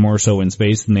that they're more so in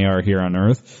space than they are here on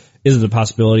Earth. Is it a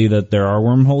possibility that there are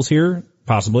wormholes here?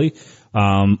 Possibly.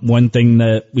 One thing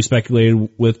that we speculated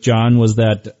with John was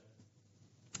that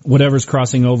whatever's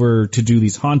crossing over to do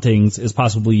these hauntings is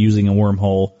possibly using a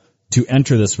wormhole to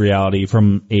enter this reality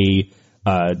from a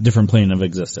different plane of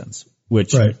existence,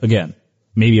 which, again,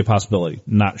 may be a possibility.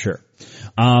 Not sure.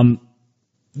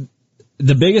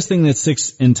 The biggest thing that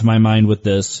sticks into my mind with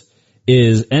this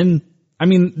is, and I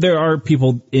mean, there are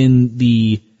people in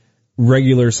the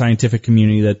regular scientific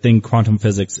community that think quantum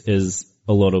physics is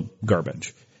a load of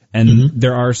garbage. And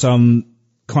there are some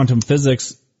quantum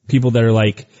physics people that are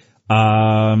like,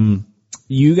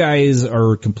 you guys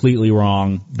are completely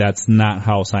wrong. That's not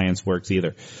how science works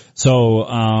either. So,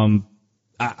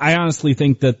 I honestly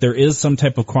think that there is some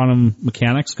type of quantum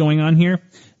mechanics going on here.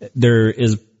 There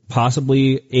is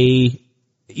possibly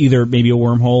either maybe a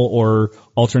wormhole or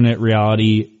alternate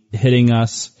reality hitting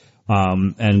us,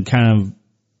 and kind of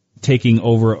taking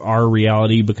over our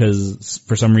reality because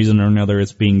for some reason or another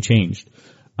it's being changed.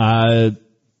 As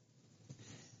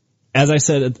I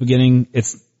said at the beginning,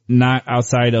 it's not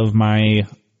outside of my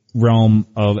realm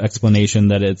of explanation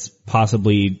that it's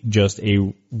possibly just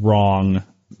a wrong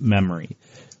memory.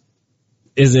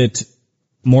 Is it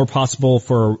more possible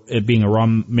for it being a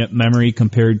wrong memory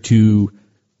compared to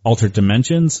altered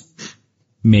dimensions?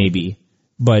 Maybe.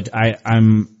 But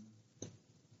I'm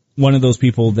one of those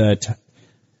people that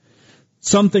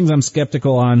some things I'm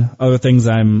skeptical on, other things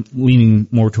I'm leaning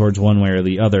more towards one way or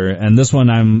the other. And this one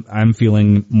I'm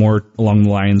feeling more along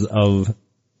the lines of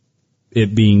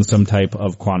it being some type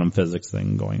of quantum physics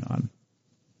thing going on.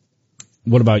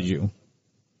 What about you?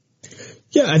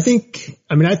 Yeah, I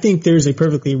think there's a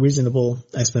perfectly reasonable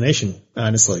explanation,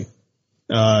 honestly.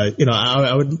 I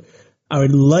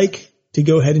would like to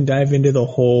go ahead and dive into the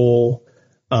whole,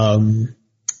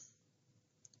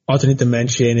 alternate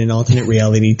dimension and alternate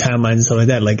reality timelines and stuff like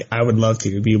that. Like, I would love to.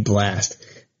 It'd be a blast.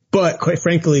 But quite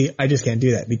frankly, I just can't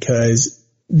do that because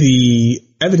the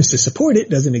evidence to support it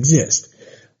doesn't exist.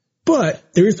 But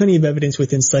there is plenty of evidence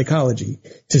within psychology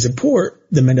to support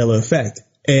the Mandela effect.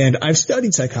 And I've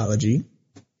studied psychology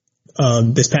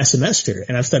this past semester,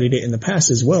 and I've studied it in the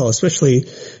past as well, especially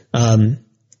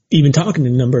even talking to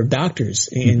a number of doctors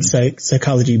in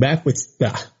psychology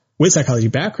with psychology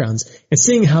backgrounds and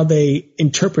seeing how they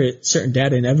interpret certain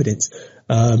data and evidence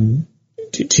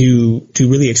to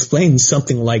really explain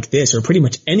something like this, or pretty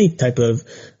much any type of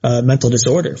mental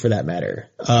disorder for that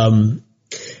matter. And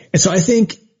so I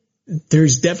think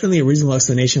there's definitely a reasonable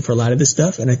explanation for a lot of this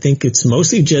stuff, and I think it's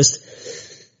mostly just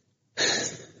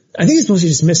I'm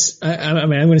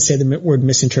going to say the word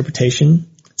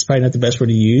misinterpretation. It's probably not the best word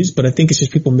to use, but I think it's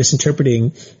just people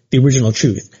misinterpreting the original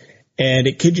truth. And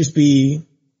it could just be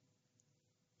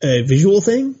a visual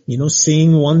thing,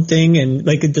 seeing one thing, and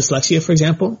like dyslexia, for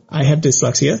example. I have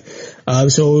dyslexia.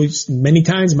 So many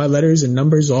times my letters and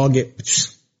numbers all get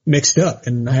mixed up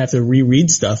and I have to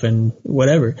reread stuff and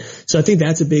whatever. So I think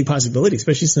that's a big possibility,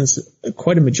 especially since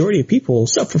quite a majority of people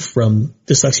suffer from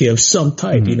dyslexia of some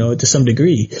type, to some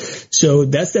degree. So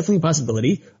that's definitely a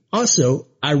possibility. Also,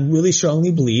 I really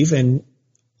strongly believe, and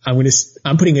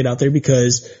I'm putting it out there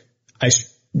because I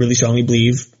really strongly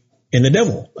believe in the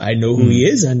devil. I know who he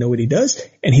is. I know what he does,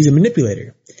 and he's a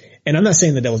manipulator. And I'm not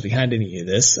saying the devil's behind any of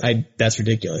this. That's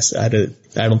ridiculous. I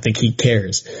don't think he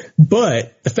cares.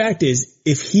 But the fact is,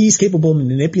 if he's capable of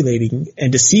manipulating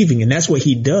and deceiving, and that's what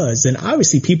he does, then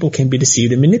obviously people can be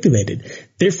deceived and manipulated.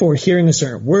 Therefore, hearing a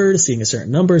certain word, seeing a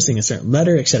certain number, seeing a certain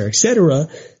letter, et cetera,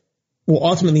 will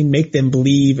ultimately make them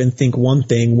believe and think one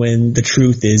thing when the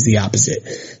truth is the opposite.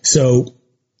 So,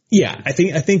 yeah, I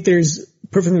think there's a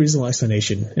perfectly reasonable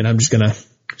explanation, and I'm just gonna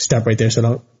stop right there so I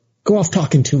don't go off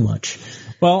talking too much.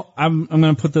 Well, I'm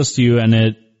going to put this to you,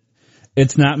 and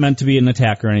it's not meant to be an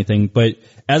attack or anything, but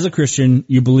as a Christian,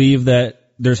 you believe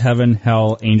that there's heaven,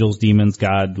 hell, angels, demons,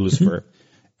 God, Lucifer.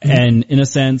 Mm-hmm. And in a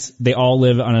sense, they all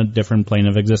live on a different plane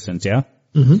of existence, yeah?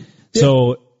 Mm-hmm. Yeah.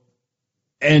 So,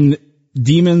 and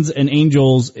demons and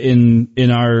angels in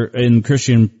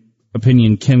Christian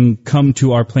opinion can come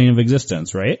to our plane of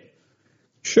existence, right?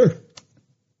 Sure.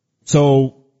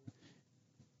 So,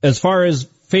 as far as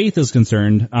faith is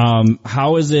concerned,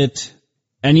 how is it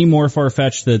any more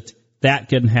far-fetched that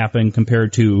can happen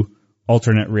compared to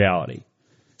alternate reality?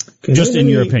 Okay, just in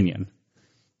your opinion.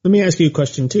 Let me ask you a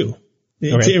question too.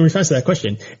 Okay. In response to that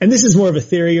question. And this is more of a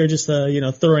theory or just,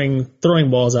 throwing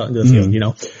balls out into the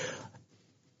field,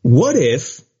 What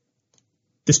if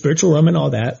the spiritual realm and all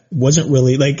that wasn't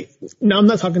really now I'm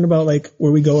not talking about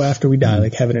where we go after we die,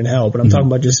 like heaven and hell, but I'm talking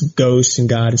about just ghosts and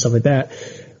God and stuff like that.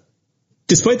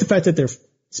 Despite the fact that they're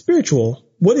spiritual,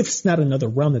 what if it's not another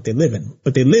realm that they live in,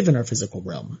 but they live in our physical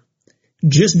realm,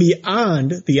 just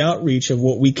beyond the outreach of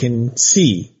what we can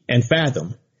see and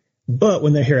fathom? But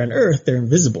when they're here on earth, they're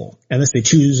invisible unless they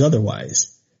choose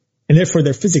otherwise. And therefore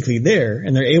they're physically there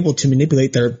and they're able to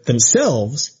manipulate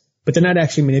themselves, but they're not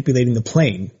actually manipulating the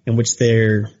plane in which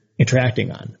they're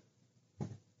interacting on.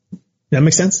 Does that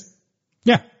make sense?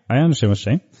 Yeah, I understand what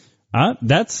you're saying.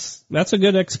 That's a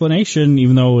good explanation,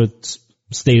 even though it's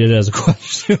stated as a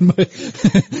question. But,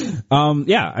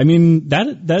 yeah, I mean,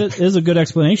 that is a good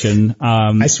explanation.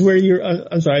 I swear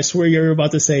I swear you're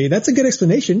about to say, that's a good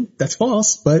explanation. That's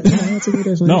false, but that's a good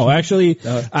explanation. No, actually,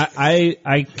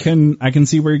 I can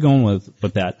see where you're going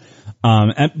with that.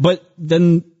 But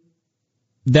then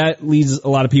that leads a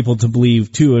lot of people to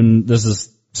believe too, and this is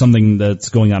something that's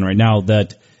going on right now,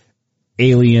 that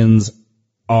aliens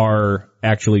are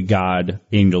actually God,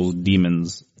 angels,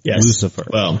 demons, yes. Lucifer.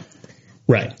 Well,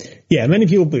 right. Yeah, many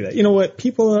people believe that. You know what?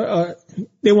 People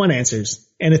they want answers.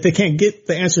 And if they can't get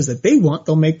the answers that they want,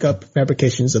 they'll make up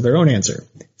fabrications of their own answer.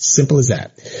 Simple as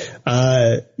that.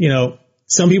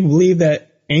 Some people believe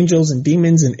that angels and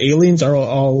demons and aliens are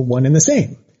all one and the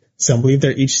same. Some believe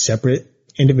they're each separate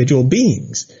individual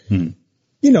beings.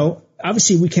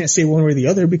 Obviously we can't say one way or the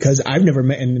other because I've never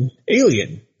met an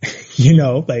alien,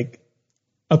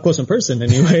 up close in person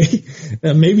anyway.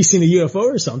 Maybe seen a UFO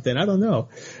or something. I don't know.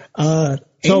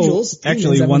 Angels.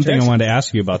 Actually, one thing I wanted to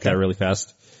ask you about that really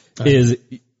fast is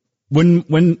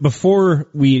before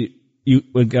you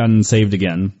had gotten saved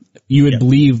again, you had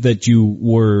believed that you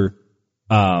were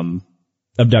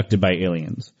abducted by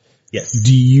aliens. Yes.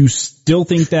 Do you still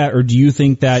think that, or do you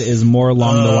think that is more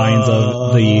along the lines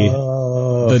of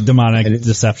the demonic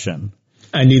deception?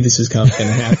 I knew this was going to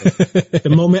happen.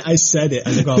 The moment I said it, I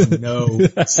was like, oh no,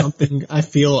 something, I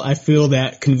feel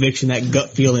that conviction, that gut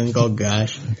feeling, oh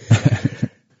gosh.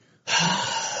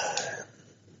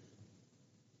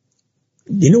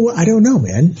 You know what? I don't know,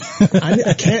 man.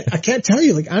 I can't tell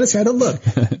you. Honestly, I don't look.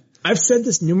 I've said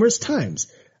this numerous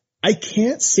times. I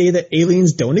can't say that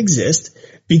aliens don't exist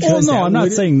because I'm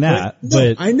not saying that.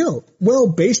 But I know.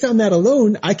 Well, based on that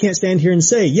alone, I can't stand here and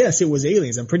say, yes, it was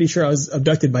aliens. I'm pretty sure I was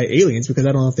abducted by aliens because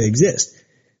I don't know if they exist.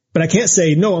 But I can't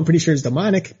say, no, I'm pretty sure it's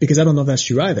demonic because I don't know if that's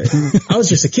true either. I was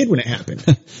just a kid when it happened.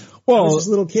 I was just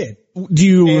a little kid. Do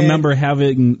you remember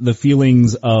having the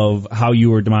feelings of how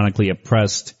you were demonically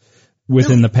oppressed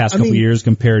within the past couple of years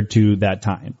compared to that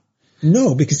time?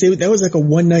 No, because that was like a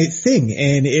one night thing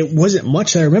and it wasn't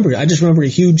much I remember. I just remember a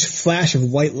huge flash of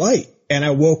white light and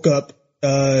I woke up,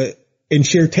 in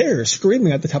sheer terror,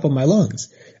 screaming at the top of my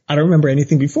lungs. I don't remember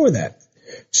anything before that.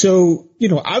 So,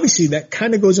 obviously that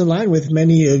kind of goes in line with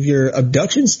many of your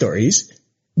abduction stories,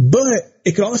 but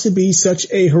it could also be such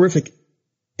a horrific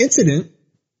incident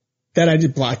that I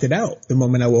just blocked it out the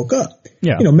moment I woke up.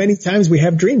 Yeah. Many times we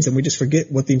have dreams and we just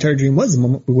forget what the entire dream was the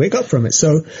moment we wake up from it.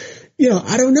 So,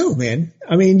 I don't know, man.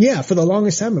 I mean, yeah, for the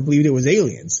longest time, I believed it was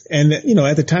aliens. And,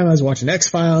 at the time I was watching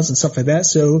X-Files and stuff like that.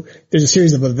 So there's a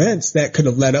series of events that could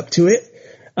have led up to it.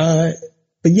 But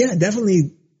yeah,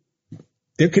 definitely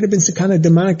there could have been some kind of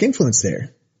demonic influence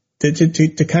there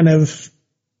to kind of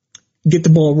get the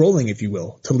ball rolling, if you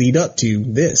will, to lead up to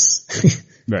this.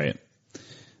 Right.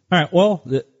 All right. Well,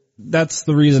 that's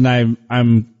the reason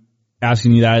I'm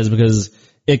asking you that, is because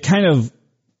it kind of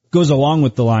goes along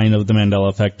with the line of the Mandela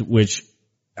effect, which,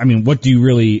 I mean,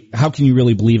 how can you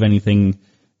really believe anything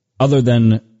other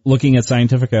than looking at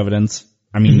scientific evidence?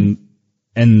 I mean,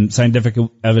 and scientific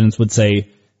evidence would say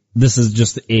this is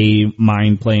just your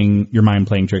mind playing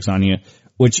tricks on you,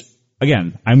 which,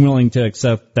 again, I'm willing to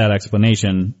accept that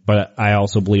explanation, but I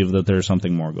also believe that there's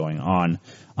something more going on.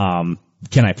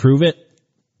 Can I prove it?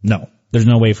 No. There's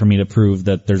no way for me to prove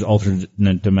that there's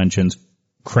alternate dimensions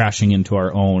crashing into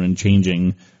our own and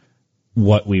changing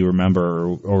what we remember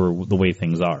or the way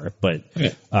things are. But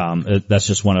that's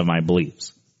just one of my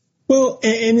beliefs. Well,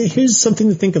 and here's something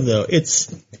to think of, though.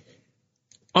 It's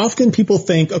often people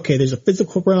think, okay, there's a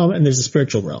physical realm and there's a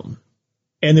spiritual realm,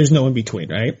 and there's no in between,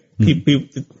 right?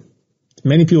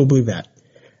 Many people believe that.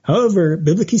 However,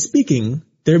 biblically speaking,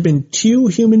 there have been 2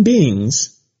 human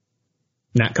beings,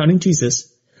 not counting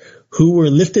Jesus, who were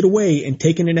lifted away and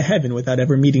taken into heaven without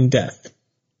ever meeting death.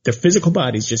 Their physical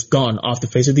bodies just gone off the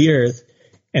face of the earth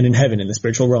and in heaven in the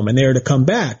spiritual realm. And they are to come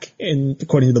back,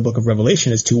 according to the book of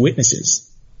Revelation, as 2 witnesses.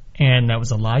 And that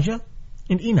was Elijah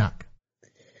and Enoch.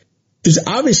 There's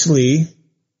obviously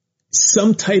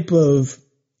some type of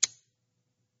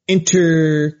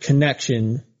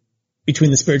interconnection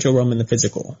between the spiritual realm and the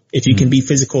physical. If you can be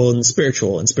physical in the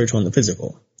spiritual and spiritual in the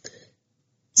physical.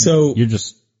 So you're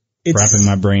just wrapping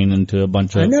my brain into a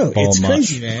bunch of I know, ball it's mush.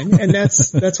 crazy, man. And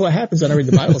that's what happens when I read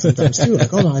the Bible sometimes too.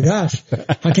 Like, oh my gosh,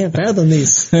 I can't fathom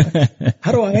these.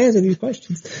 How do I answer these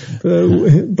questions?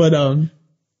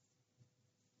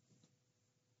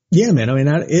 Yeah, man. I mean,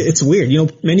 it's weird.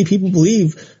 Many people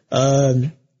believe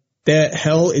that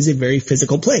hell is a very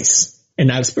physical place and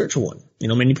not a spiritual one.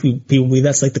 Many people believe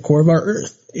that's like the core of our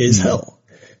earth is hell.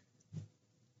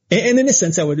 And in a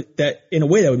sense, that in a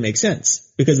way that would make sense,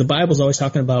 because the Bible's always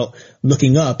talking about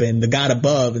looking up and the God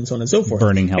above and so on and so forth.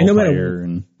 Burning hellfire.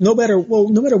 No matter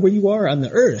where you are on the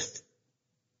earth,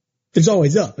 there's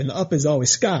always up, and the up is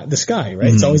always the sky,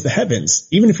 right? It's always the heavens.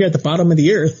 Even if you're at the bottom of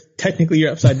the earth, technically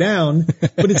you're upside down,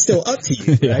 but it's still up to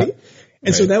you, right?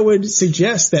 And so that would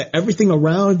suggest that everything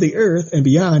around the earth and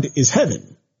beyond is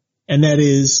heaven, and that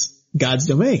is God's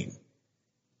domain.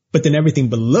 But then everything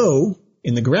below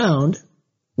in the ground,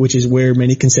 which is where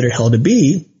many consider hell to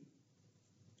be,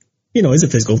 is a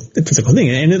physical thing.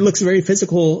 And it looks very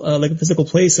physical, like a physical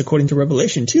place according to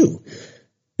Revelation 2.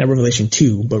 Not Revelation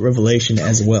 2, but Revelation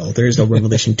as well. There is no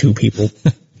Revelation 2, people.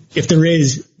 If there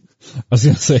is, I was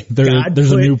going to say,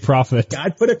 there's a new prophet.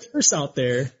 God put a curse out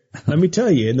there. Let me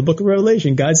tell you, in the book of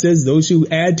Revelation, God says those who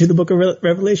add to the book of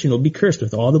Revelation will be cursed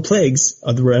with all the plagues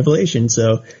of the Revelation.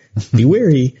 So be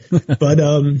wary. But,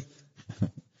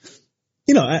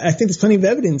 I think there's plenty of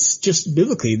evidence just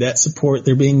biblically that support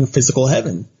there being a physical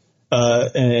heaven,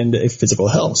 and a physical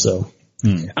hell. So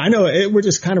I know I'm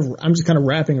just kind of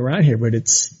wrapping around here, but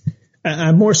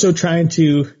I'm more so trying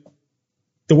to,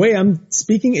 the way I'm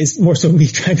speaking is more so me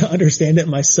trying to understand it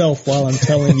myself while I'm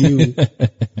telling you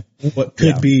what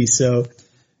could be. So,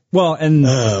 well, and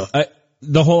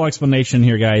the whole explanation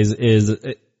here, guys,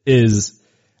 is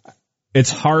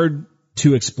it's hard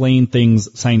to explain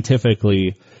things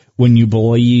scientifically when you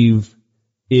believe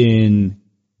in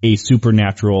a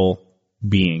supernatural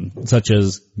being, such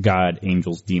as God,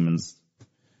 angels, demons,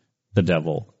 the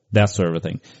devil, that sort of a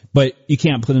thing. But you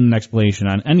can't put in an explanation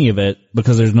on any of it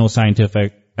because there's no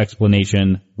scientific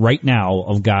explanation right now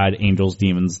of God, angels,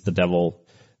 demons, the devil,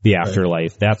 the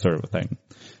afterlife, that sort of a thing.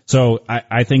 So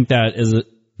I think that is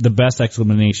the best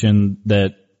explanation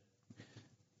that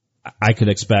I could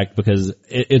expect, because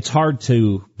it's hard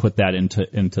to put that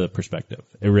into perspective.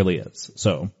 It really is.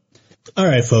 So, all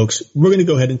right, folks, we're going to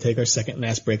go ahead and take our second and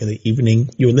last break of the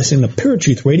evening. You're listening to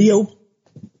Paratruth Radio,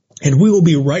 and we will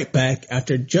be right back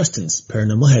after Justin's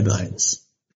Paranormal Headlines.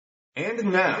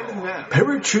 And now,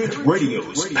 Paratruth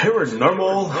Radio's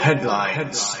Paranormal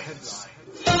Headlines.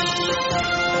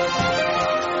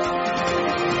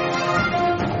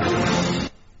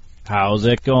 How's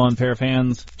it going,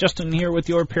 Parafans? Justin here with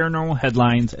your Paranormal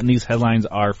Headlines, and these headlines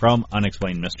are from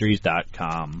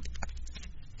UnexplainedMysteries.com.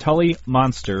 Tully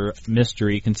Monster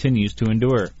mystery continues to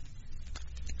endure.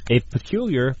 A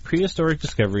peculiar prehistoric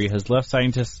discovery has left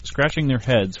scientists scratching their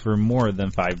heads for more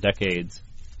than 5 decades.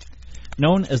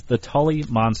 Known as the Tully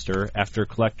Monster after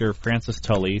collector Francis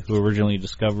Tully, who originally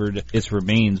discovered its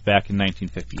remains back in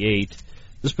 1958,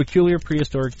 this peculiar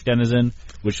prehistoric denizen,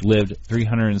 which lived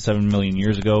 307 million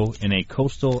years ago in a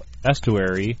coastal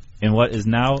estuary in what is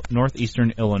now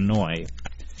northeastern Illinois,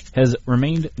 has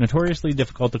remained notoriously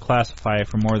difficult to classify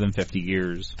for more than 50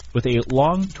 years. With a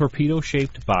long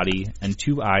torpedo-shaped body and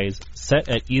two eyes set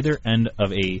at either end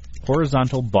of a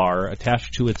horizontal bar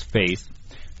attached to its face,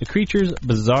 the creature's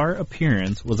bizarre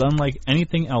appearance was unlike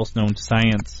anything else known to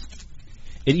science.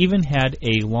 It even had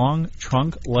a long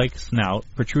trunk-like snout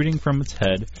protruding from its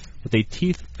head with a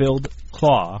teeth-filled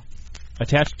claw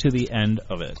attached to the end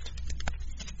of it.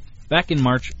 Back in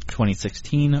March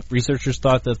 2016, researchers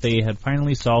thought that they had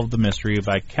finally solved the mystery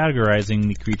by categorizing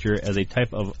the creature as a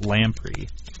type of lamprey.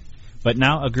 But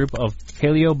now a group of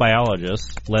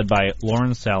paleobiologists, led by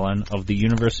Lauren Salon of the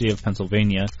University of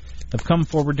Pennsylvania, have come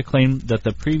forward to claim that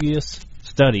the previous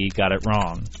study got it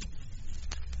wrong.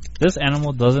 This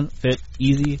animal doesn't fit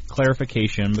easy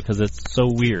clarification because it's so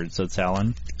weird, said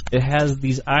Salon. It has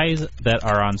these eyes that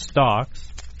are on stalks,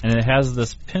 and it has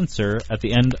this pincer at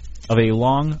the end of a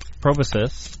long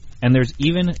proboscis, and there's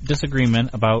even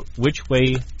disagreement about which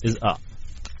way is up.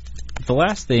 The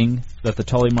last thing that the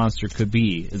Tully monster could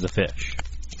be is a fish.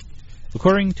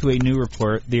 According to a new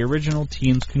report, the original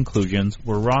team's conclusions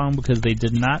were wrong because they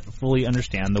did not fully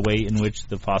understand the way in which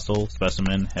the fossil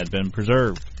specimen had been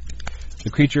preserved. The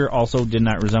creature also did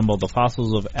not resemble the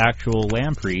fossils of actual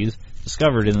lampreys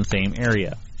discovered in the same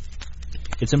area.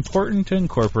 It's important to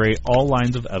incorporate all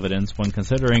lines of evidence when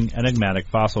considering enigmatic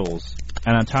fossils: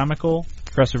 anatomical,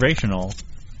 preservational,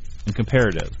 and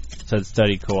comparative, said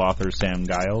study co-author Sam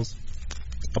Giles.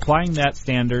 Applying that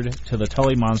standard to the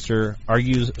Tully monster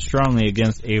argues strongly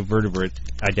against a vertebrate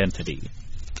identity.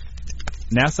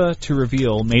 NASA to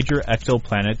reveal major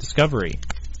exoplanet discovery.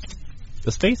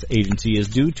 The space agency is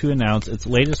due to announce its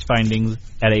latest findings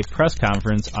at a press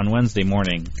conference on Wednesday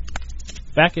morning.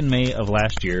 Back in May of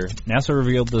last year, NASA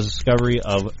revealed the discovery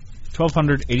of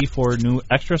 1,284 new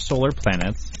extrasolar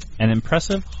planets, an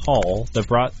impressive haul that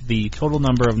brought the total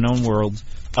number of known worlds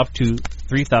up to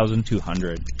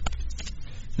 3,200.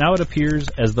 Now it appears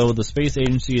as though the space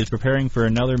agency is preparing for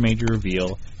another major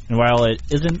reveal, and while it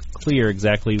isn't clear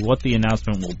exactly what the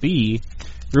announcement will be,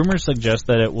 rumors suggest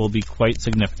that it will be quite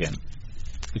significant.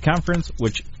 The conference,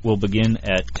 which will begin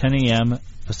at 10 a.m.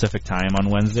 Pacific Time on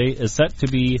Wednesday, is set to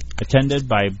be attended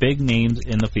by big names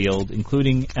in the field,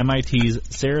 including MIT's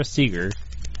Sarah Seeger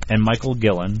and Michael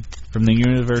Gillen from the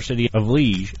University of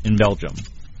Liège in Belgium.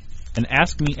 An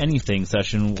Ask Me Anything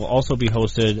session will also be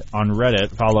hosted on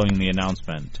Reddit following the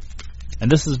announcement. And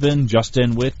this has been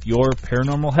Justin with your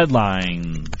Paranormal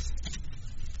Headlines.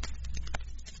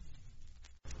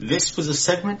 This was a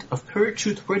segment of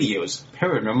Paratruth Radio's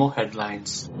Paranormal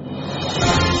Headlines.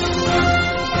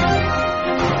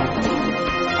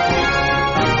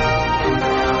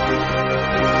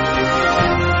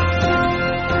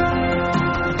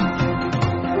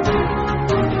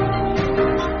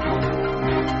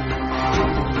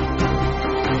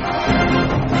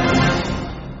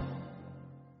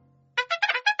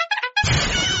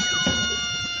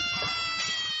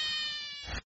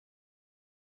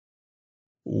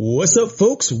 What's up,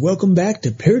 folks? Welcome back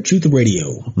to Paratruth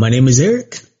Radio. My name is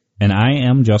Eric. And I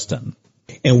am Justin.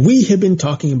 And we have been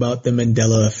talking about the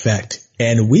Mandela effect.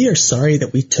 And we are sorry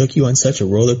that we took you on such a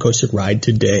roller coaster ride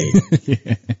today.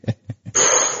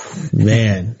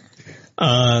 Man.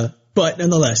 But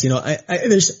nonetheless,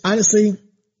 there's honestly,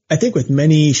 I think with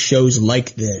many shows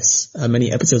like this,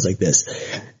 many episodes like this,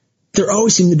 there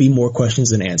always seem to be more questions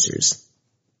than answers.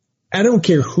 I don't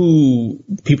care who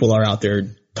people are out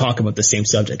there talk about the same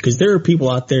subject, because there are people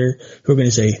out there who are going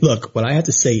to say, look, what I have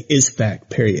to say is fact,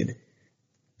 period.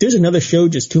 There's another show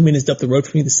just 2 minutes up the road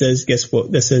from me that says, guess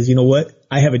what? That says, you know what?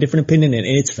 I have a different opinion and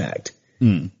it's fact.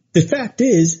 The fact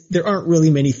is, there aren't really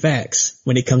many facts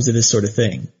when it comes to this sort of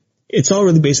thing. It's all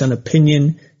really based on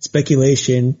opinion,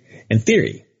 speculation, and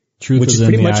theory. Truth which is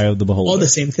pretty in the much eye of the beholder. all the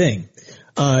same thing.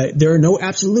 There are no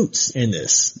absolutes in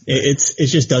this. It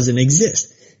just doesn't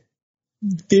exist.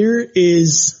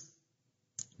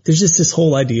 There's just this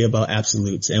whole idea about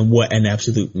absolutes and what an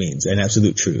absolute means, an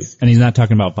absolute truth. And he's not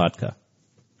talking about vodka.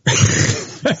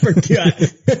 I forgot.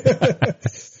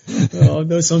 Oh,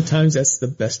 no, sometimes that's the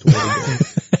best way to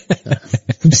go.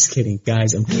 I'm just kidding.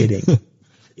 Guys, I'm kidding.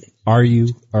 Are you?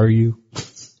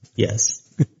 Yes.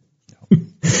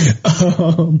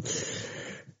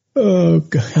 Oh,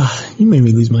 God. You made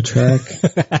me lose my track.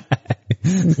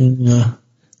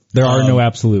 There are no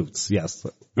absolutes. Yes.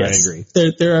 Yes, I agree.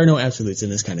 There are no absolutes in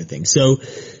this kind of thing. So,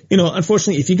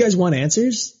 unfortunately, if you guys want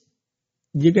answers,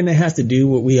 you're going to have to do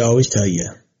what we always tell you.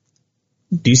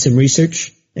 Do some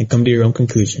research and come to your own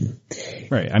conclusion.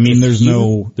 Right. I mean, there's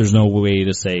no way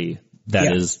to say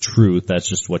that is truth. That's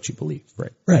just what you believe.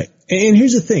 Right. Right. And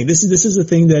here's the thing. This is the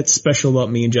thing that's special about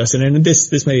me and Justin. And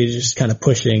this may be just kind of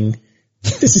pushing.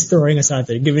 This is throwing us out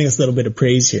there, giving us a little bit of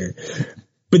praise here.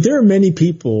 But there are many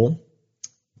people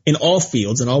in all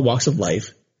fields and all walks of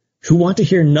life who want to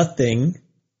hear nothing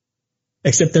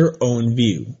except their own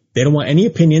view. They don't want any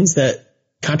opinions that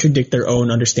contradict their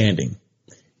own understanding.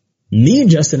 Me and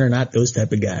Justin are not those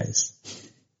type of guys.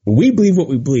 We believe what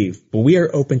we believe, but we are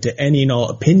open to any and all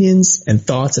opinions and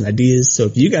thoughts and ideas. So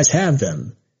if you guys have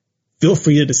them, feel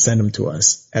free to send them to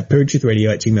us at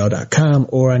puretruthradio@gmail.com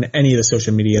or on any of the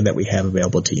social media that we have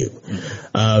available to you.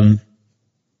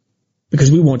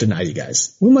 Because we won't deny you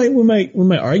guys. We might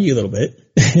argue a little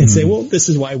bit and say, well, this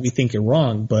is why we think you're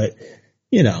wrong, but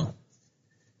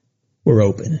we're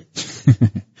open.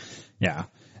 Yeah.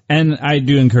 And I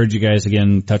do encourage you guys,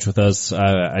 again, touch with us.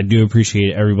 I do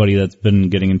appreciate everybody that's been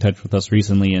getting in touch with us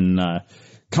recently and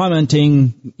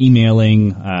commenting,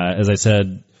 emailing. As I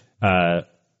said,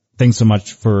 thanks so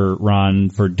much for Ron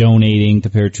for donating to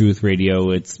Paratruth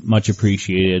Radio. It's much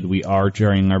appreciated. We are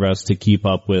trying our best to keep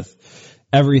up with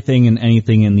everything and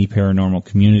anything in the paranormal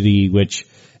community, which,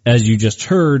 as you just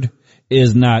heard,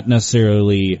 is not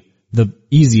necessarily the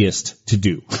easiest to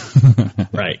do.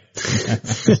 Right.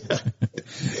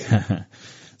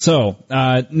 So,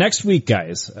 next week,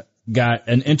 guys, got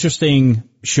an interesting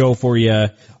show for you.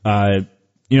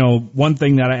 One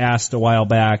thing that I asked a while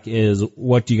back is,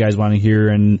 what do you guys want to hear?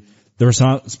 And the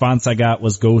response I got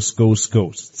was ghosts, ghosts,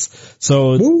 ghosts.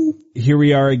 So here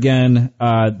we are again.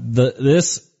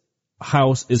 This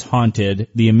house is haunted.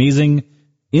 The amazing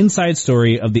inside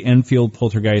story of the Enfield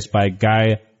Poltergeist by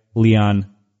Guy Leon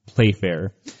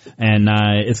Playfair. And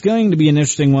it's going to be an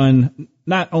interesting one,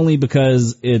 not only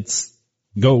because it's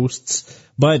ghosts,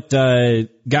 but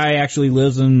Guy actually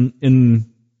lives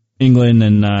in England,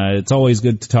 and it's always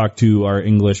good to talk to our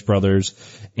English brothers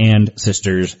and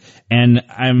sisters. And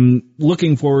I'm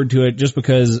looking forward to it just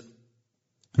because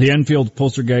the Enfield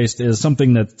Poltergeist is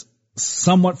something that's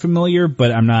somewhat familiar,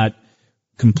 but I'm not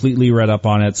completely read up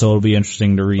on it, so it'll be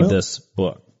interesting to read this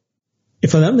book.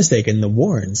 If I'm not mistaken, the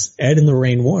Warrens, Ed and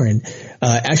Lorraine Warren,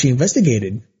 actually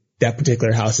investigated that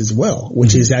particular house as well,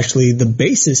 which is actually the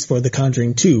basis for The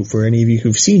Conjuring 2 for any of you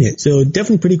who've seen it. So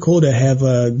definitely pretty cool to have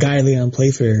Guy Leon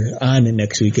Playfair on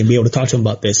next week and be able to talk to him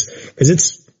about this, because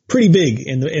it's pretty big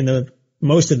in the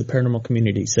most of the paranormal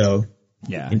community. So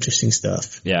interesting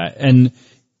stuff. Yeah, and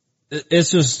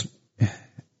it's just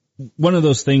one of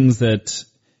those things that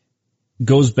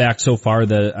goes back so far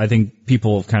that I think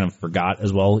people have kind of forgot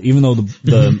as well, even though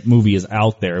the movie is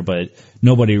out there, but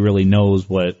nobody really knows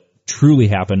what truly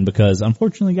happened because,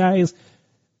 unfortunately, guys,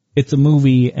 it's a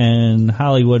movie and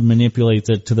Hollywood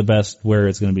manipulates it to the best where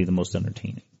it's going to be the most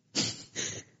entertaining.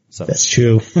 So that's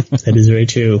true. That is very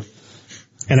true.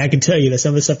 And I can tell you that some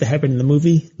of the stuff that happened in the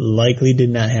movie likely did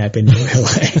not happen in real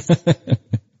life.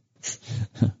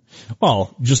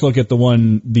 Well, just look at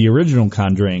the original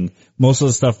Conjuring. Most of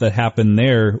the stuff that happened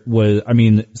there was,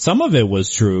 some of it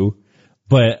was true,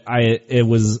 but it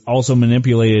was also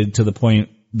manipulated to the point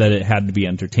that it had to be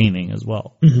entertaining as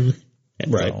well.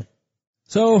 Mm-hmm. Right.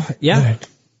 So yeah. Right.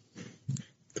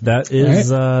 That is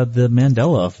the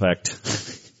Mandela effect.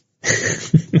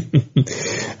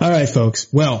 All right, folks.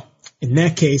 Well, in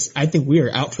that case, I think we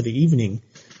are out for the evening.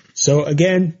 So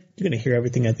again, you're going to hear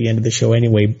everything at the end of the show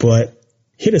anyway, but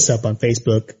hit us up on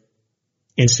Facebook,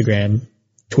 Instagram,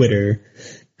 Twitter.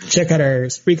 Check out our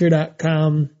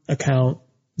Spreaker.com account.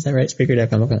 Is that right?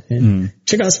 Spreaker.com account. Yeah.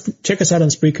 Check us out on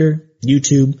Spreaker,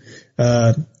 YouTube.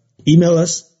 Email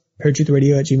us,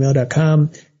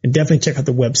 puretruthradio@gmail.com, and definitely check out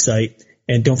the website.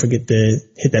 And don't forget to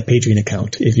hit that Patreon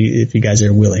account if you guys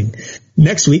are willing.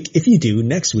 Next week,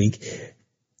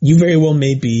 you very well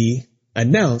may be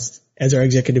announced as our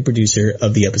executive producer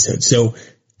of the episode. So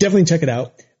definitely check it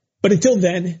out. But until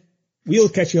then, we'll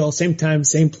catch you all same time,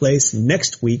 same place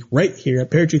next week right here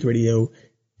at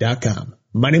ParatruthRadio.com.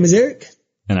 My name is Eric.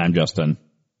 And I'm Justin.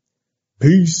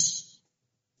 Peace.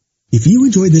 If you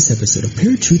enjoyed this episode of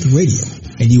Paratruth Radio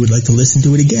and you would like to listen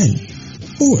to it again,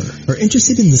 or are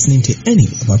interested in listening to any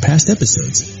of our past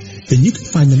episodes, then you can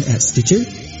find them at Stitcher,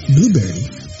 Blueberry,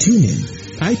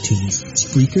 TuneIn, iTunes,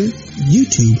 Spreaker,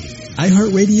 YouTube,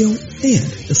 iHeartRadio,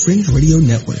 and the Fringe Radio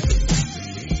Network.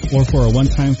 Or for a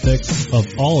one-time fix of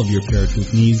all of your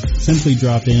Paratruth needs, simply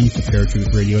drop in to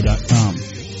paratruthradio.com.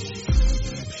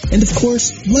 And of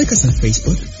course, like us on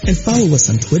Facebook and follow us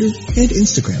on Twitter and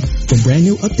Instagram for brand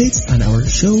new updates on our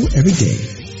show every day.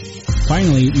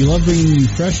 Finally, we love bringing you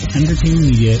fresh, entertaining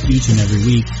media each and every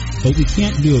week, but we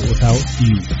can't do it without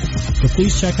you. So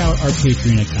please check out our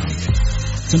Patreon account.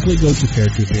 Simply go to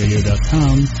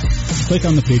paratruthradio.com, click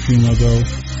on the Patreon logo,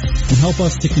 and help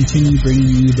us to continue bringing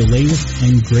you the latest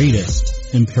and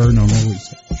greatest in paranormal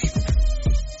research.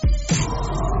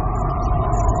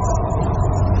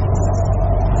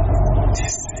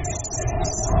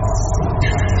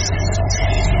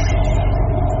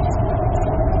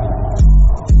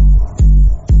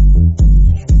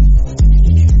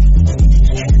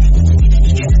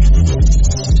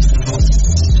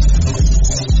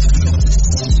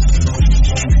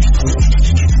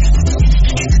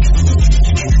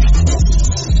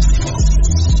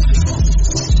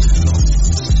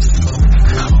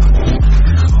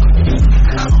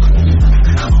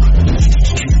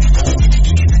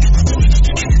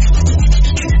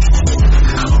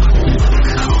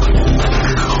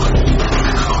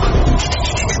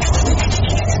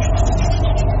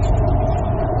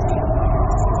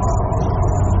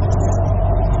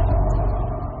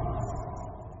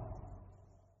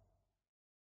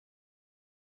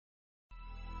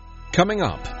 Coming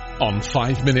up on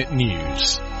 5 Minute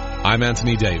News, I'm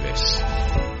Anthony Davis.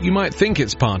 You might think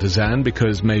it's partisan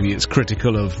because maybe it's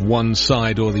critical of one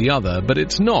side or the other, but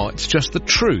it's not, it's just the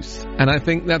truth. And I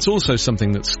think that's also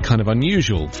something that's kind of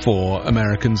unusual for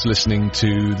Americans listening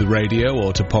to the radio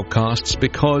or to podcasts,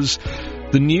 because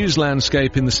the news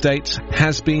landscape in the States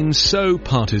has been so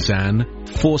partisan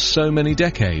for so many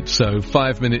decades. So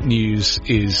 5 Minute News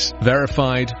is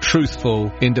verified, truthful,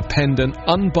 independent,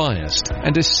 unbiased,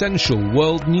 and essential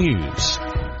world news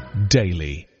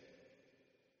daily.